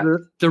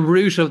the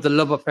root of the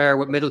love affair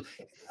with Midleton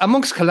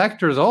amongst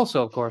collectors,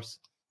 also, of course?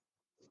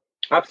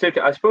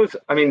 Absolutely. I suppose,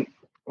 I mean,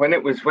 when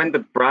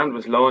the brand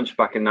was launched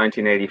back in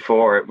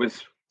 1984, it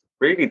was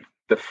really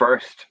the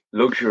first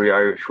luxury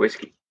Irish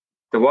whiskey.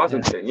 There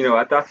wasn't,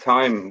 at that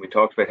time, we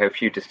talked about how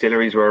few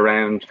distilleries were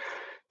around.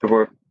 There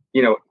were,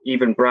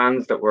 even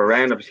brands that were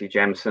around, obviously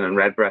Jameson and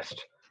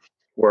Redbreast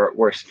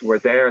were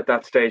there at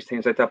that stage,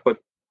 things like that, but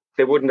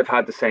they wouldn't have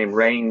had the same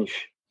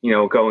range,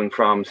 going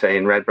from, say,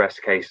 in Redbreast's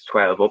case,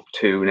 12 up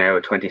to now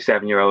a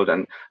 27-year-old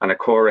and a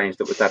core range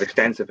that was that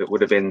extensive. It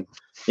would have been,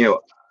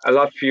 a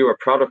lot fewer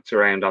products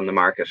around on the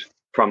market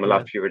from a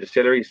lot fewer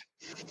distilleries.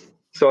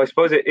 So I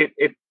suppose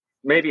it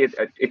maybe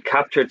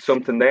captured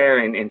something there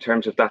in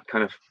terms of that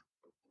kind of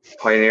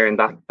pioneering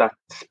that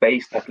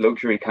space, that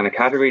luxury kind of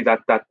category,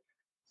 that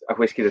a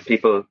whiskey that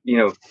people,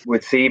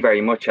 would see very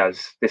much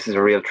as, this is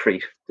a real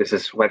treat. This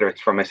is, whether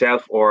it's for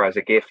myself or as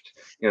a gift,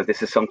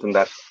 this is something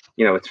that,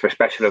 it's for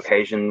special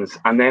occasions.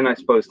 And then I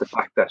suppose the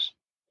fact that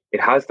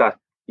it has that,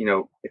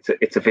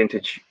 it's a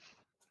vintage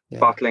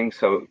bottling.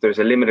 So there's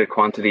a limited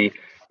quantity.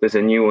 There's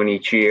a new one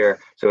each year.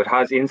 So it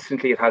has a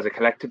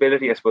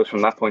collectability, I suppose,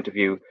 from that point of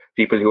view.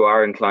 People who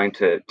are inclined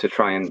to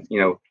try and,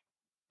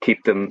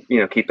 keep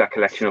that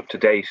collection up to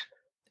date,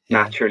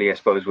 naturally, I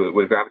suppose,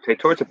 will gravitate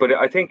towards it. But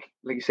I think,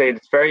 like you say,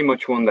 it's very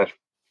much one that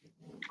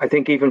I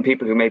think even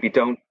people who maybe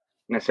don't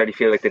necessarily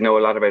feel like they know a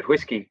lot about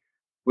whiskey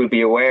will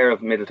be aware of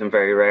Midleton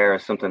Very Rare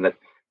as something that,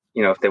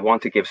 if they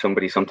want to give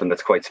somebody something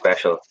that's quite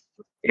special,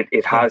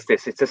 it has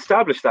this. It's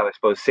established that, I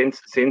suppose,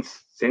 since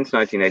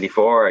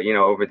 1984.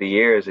 Over the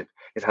years,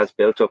 it has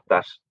built up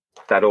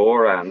that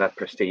aura and that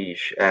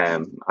prestige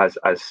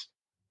as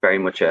very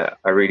much a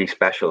really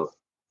special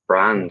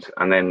brand.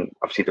 And then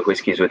obviously the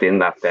whiskies within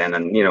that then,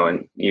 and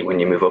when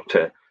you move up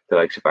to the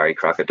likes of Barry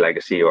Crockett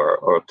Legacy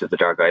or up to the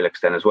Dark Ilex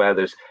then as well,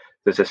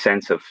 there's a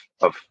sense of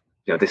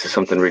this is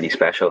something really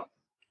special.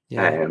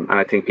 And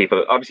I think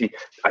people, obviously,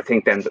 I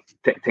think then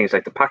things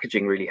like the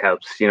packaging really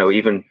helps.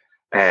 Even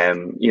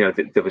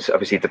there was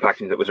obviously the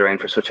packaging that was around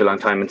for such a long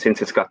time, and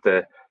since it's got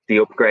the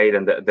upgrade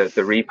and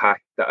the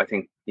repack, that I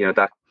think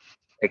that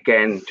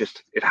again,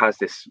 just it has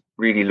this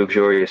really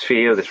luxurious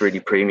feel, this really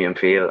premium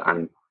feel,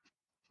 and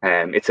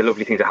it's a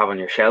lovely thing to have on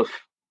your shelf,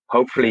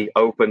 hopefully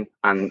open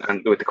and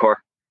with the cork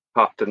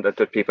popped, and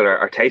that people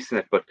are tasting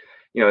it. But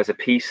as a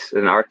piece,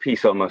 an art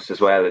piece almost as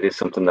well, it is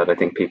something that I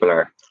think people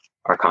are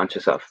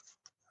conscious of.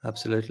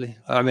 Absolutely.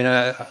 I mean,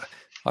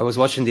 I was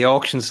watching the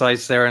auction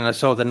sites there, and I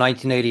saw the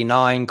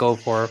 1989 go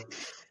for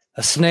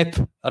a snip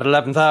at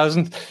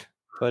 11,000.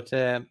 But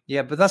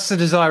but that's the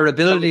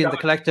desirability and the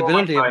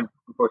collectability.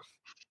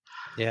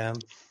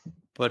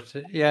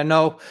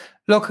 No.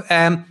 Look,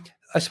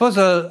 I suppose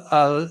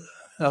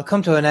I'll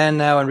come to an end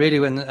now and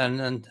really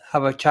and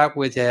have a chat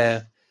with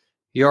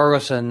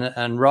Yorgos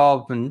and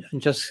Rob and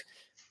just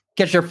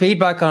get your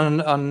feedback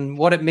on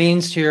what it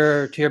means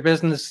to your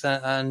business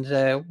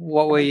and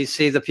what way you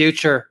see the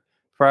future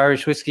for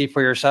Irish whiskey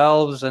for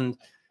yourselves and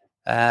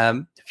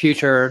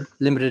future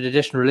limited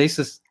edition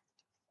releases.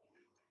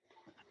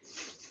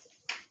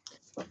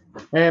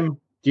 Do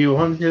you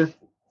want to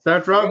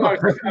start, Rob?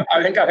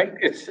 I think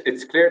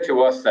it's clear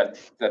to us that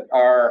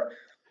our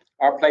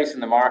place in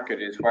the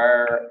market is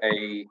where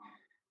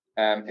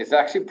it's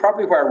actually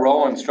probably where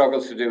Rowan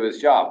struggles to do his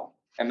job,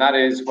 and that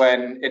is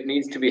when it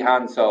needs to be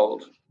hand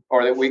sold,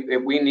 or that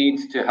we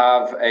need to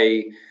have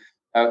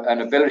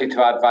an ability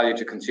to add value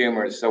to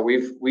consumers. So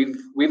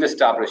we've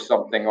established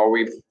something, or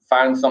we've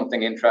found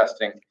something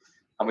interesting,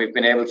 and we've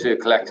been able to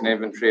collect an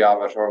inventory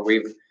of it, or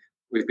we've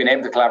been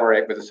able to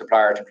collaborate with a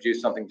supplier to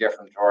produce something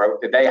different, or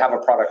they have a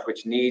product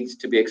which needs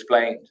to be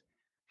explained.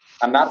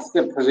 And that's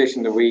the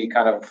position that we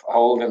kind of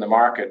hold in the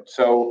market.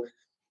 So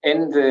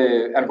and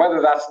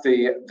whether that's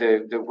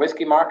the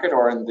whiskey market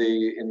or in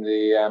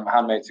the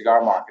handmade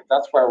cigar market,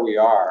 that's where we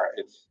are.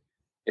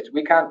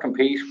 We can't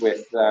compete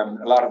with a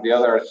lot of the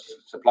other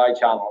supply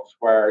channels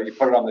where you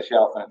put it on the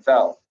shelf and it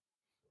sells.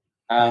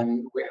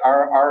 And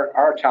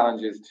our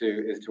challenge is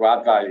to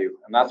add value,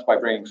 and that's by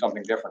bringing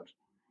something different.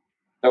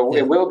 So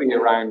it will be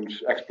around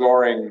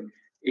exploring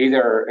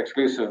either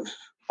exclusive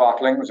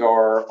bottlings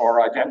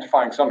or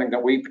identifying something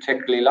that we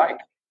particularly like.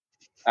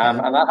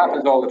 And that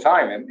happens all the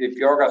time. And if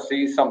Yorgos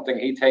sees something,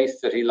 he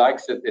tastes it, he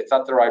likes it, it's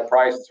at the right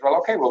price, it's well,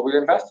 okay, well,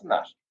 we'll invest in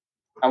that.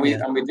 And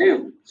we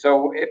do.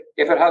 So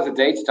if it has a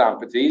date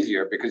stamp, it's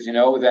easier because,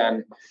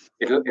 then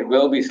it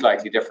will be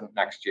slightly different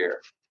next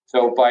year.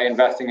 So by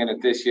investing in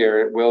it this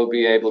year, it will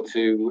be able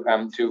to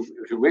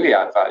really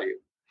add value.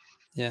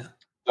 Yeah.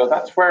 So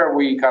that's where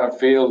we kind of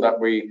feel that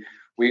we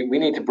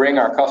need to bring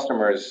our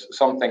customers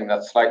something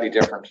that's slightly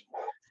different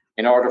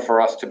in order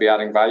for us to be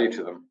adding value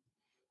to them.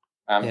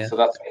 So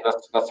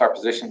that's our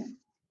position.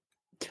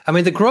 I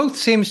mean, the growth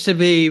seems to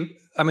be.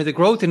 I mean, the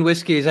growth in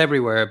whiskey is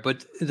everywhere,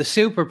 but the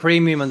super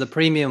premium and the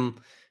premium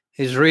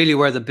is really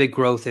where the big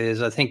growth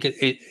is. I think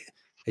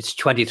it's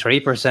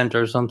 23%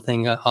 or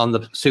something on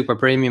the super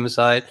premium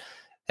side.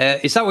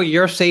 Is that what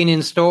you're seeing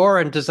in store?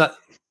 And does that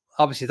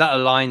obviously that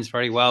aligns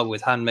very well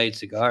with handmade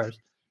cigars?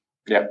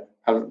 Yeah,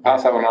 I'll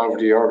pass that one over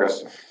to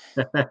Yorgos.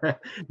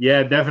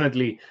 Yeah,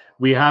 definitely.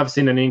 We have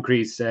seen an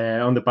increase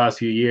on the past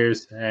few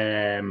years.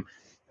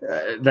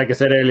 Like I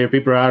said earlier,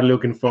 people are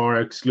looking for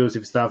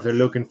exclusive stuff. They're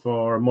looking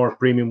for more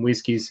premium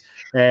whiskies.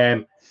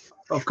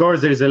 Of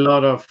course, there's a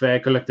lot of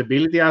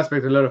collectability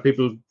aspect. A lot of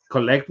people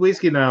collect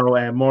whiskey now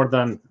more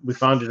than we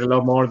found it a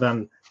lot more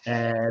than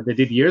they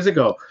did years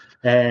ago.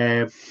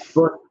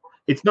 But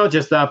it's not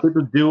just that.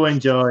 People do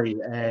enjoy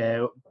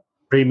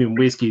premium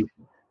whiskey.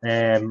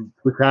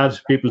 We've had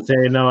people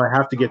say, "No, I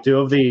have to get 2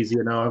 of these.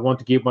 I want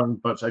to keep one,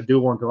 but I do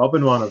want to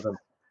open one of them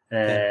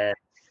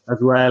as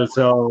well."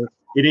 So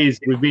it is.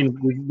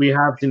 We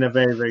have seen a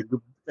very, very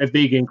good, a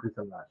big increase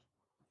on that.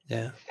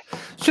 Yeah.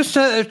 Just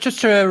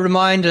to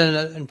remind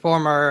and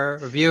inform our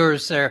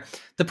viewers there,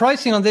 the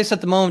pricing on this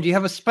at the moment, you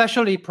have a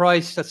specially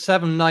priced at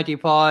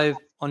 $7.95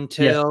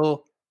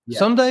 until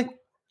Sunday?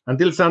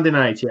 Until Sunday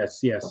night,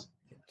 yes.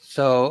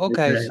 So,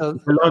 okay. It's a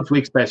launch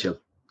week special.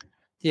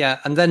 Yeah.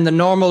 And then the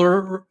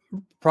normal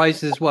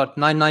price is what,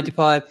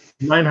 $9.95?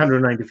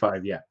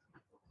 $995, yeah.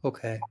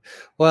 Okay.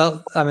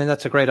 Well, I mean,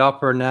 that's a great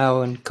offer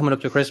now. And coming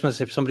up to Christmas,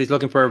 if somebody's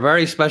looking for a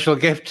very special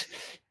gift,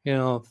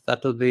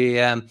 that'll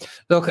be...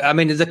 look, I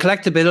mean, the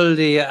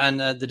collectability and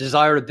the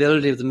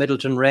desirability of the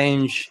Midleton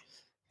range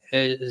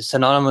is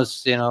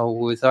synonymous,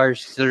 with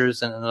Irish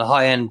distillers and the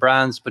high-end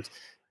brands. But,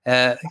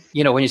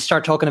 when you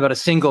start talking about a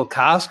single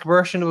cask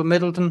version of a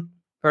Midleton,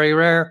 very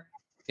rare,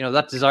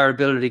 that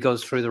desirability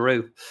goes through the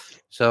roof.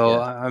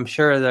 So I'm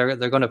sure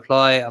they're going to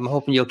apply. I'm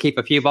hoping you'll keep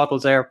a few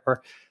bottles there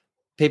for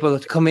people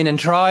to come in and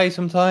try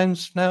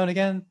sometimes now and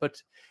again,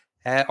 but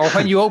or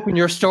when you open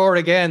your store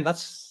again,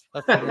 that's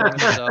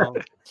so,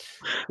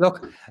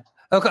 look,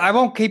 I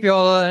won't keep you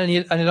all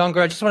any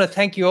longer. I just want to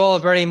thank you all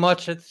very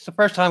much. It's the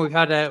first time we've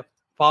had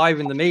 5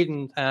 in the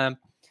meeting,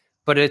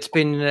 but it's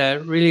been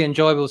really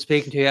enjoyable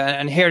speaking to you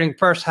and hearing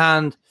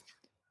firsthand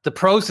the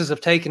process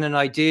of taking an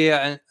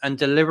idea and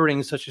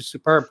delivering such a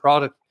superb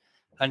product.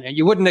 And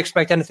you wouldn't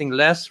expect anything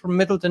less from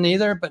Midleton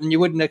either, but you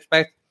wouldn't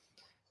expect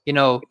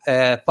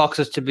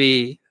Fox's to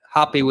be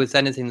happy with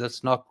anything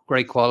that's not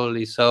great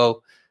quality.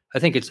 So I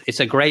think it's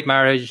a great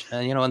marriage,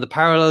 and and the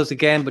parallels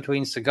again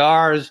between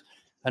cigars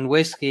and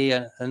whiskey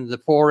and the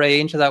foray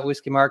into that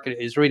whiskey market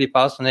is really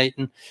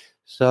fascinating.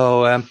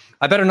 So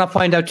I better not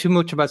find out too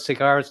much about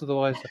cigars,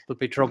 otherwise there'll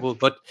be trouble.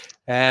 But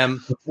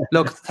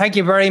look, thank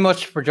you very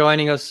much for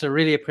joining us. I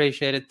really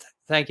appreciate it.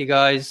 Thank you,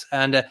 guys,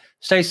 and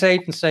stay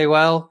safe and stay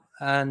well.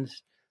 And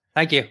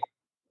thank you.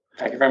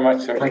 Thank you very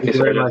much, sir. Thank you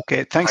very much.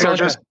 Okay, thanks,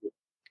 Rogers.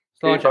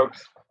 Folks.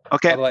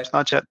 Okay, bye-bye.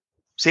 Gotcha.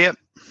 See you.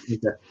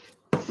 Okay.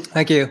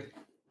 Thank you.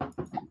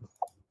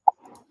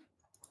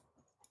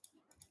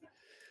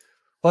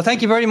 Well,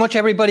 thank you very much,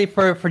 everybody,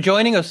 for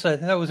joining us. I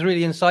think that was a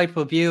really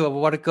insightful view of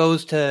what it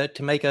goes to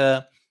make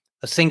a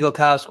single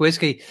cask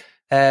whiskey.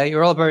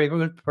 You're all very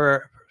good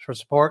for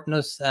supporting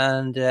us.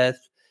 And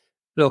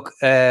look,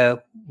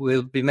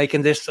 we'll be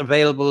making this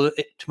available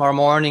tomorrow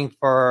morning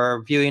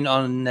for viewing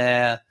on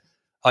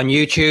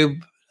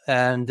YouTube,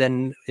 and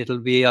then it'll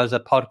be as a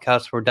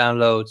podcast for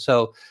download.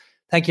 So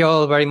thank you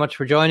all very much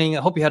for joining.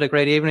 I hope you had a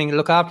great evening.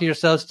 Look after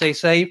yourselves. Stay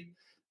safe.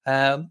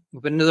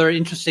 We've got another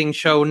interesting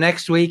show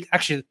next week.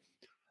 Actually,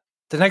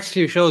 the next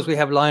few shows we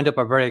have lined up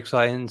are very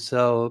exciting.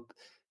 So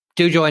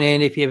do join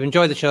in. If you've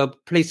enjoyed the show,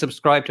 please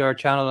subscribe to our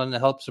channel and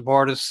help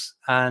support us.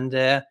 And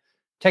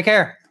take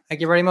care.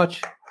 Thank you very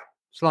much.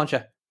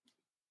 Sláinte.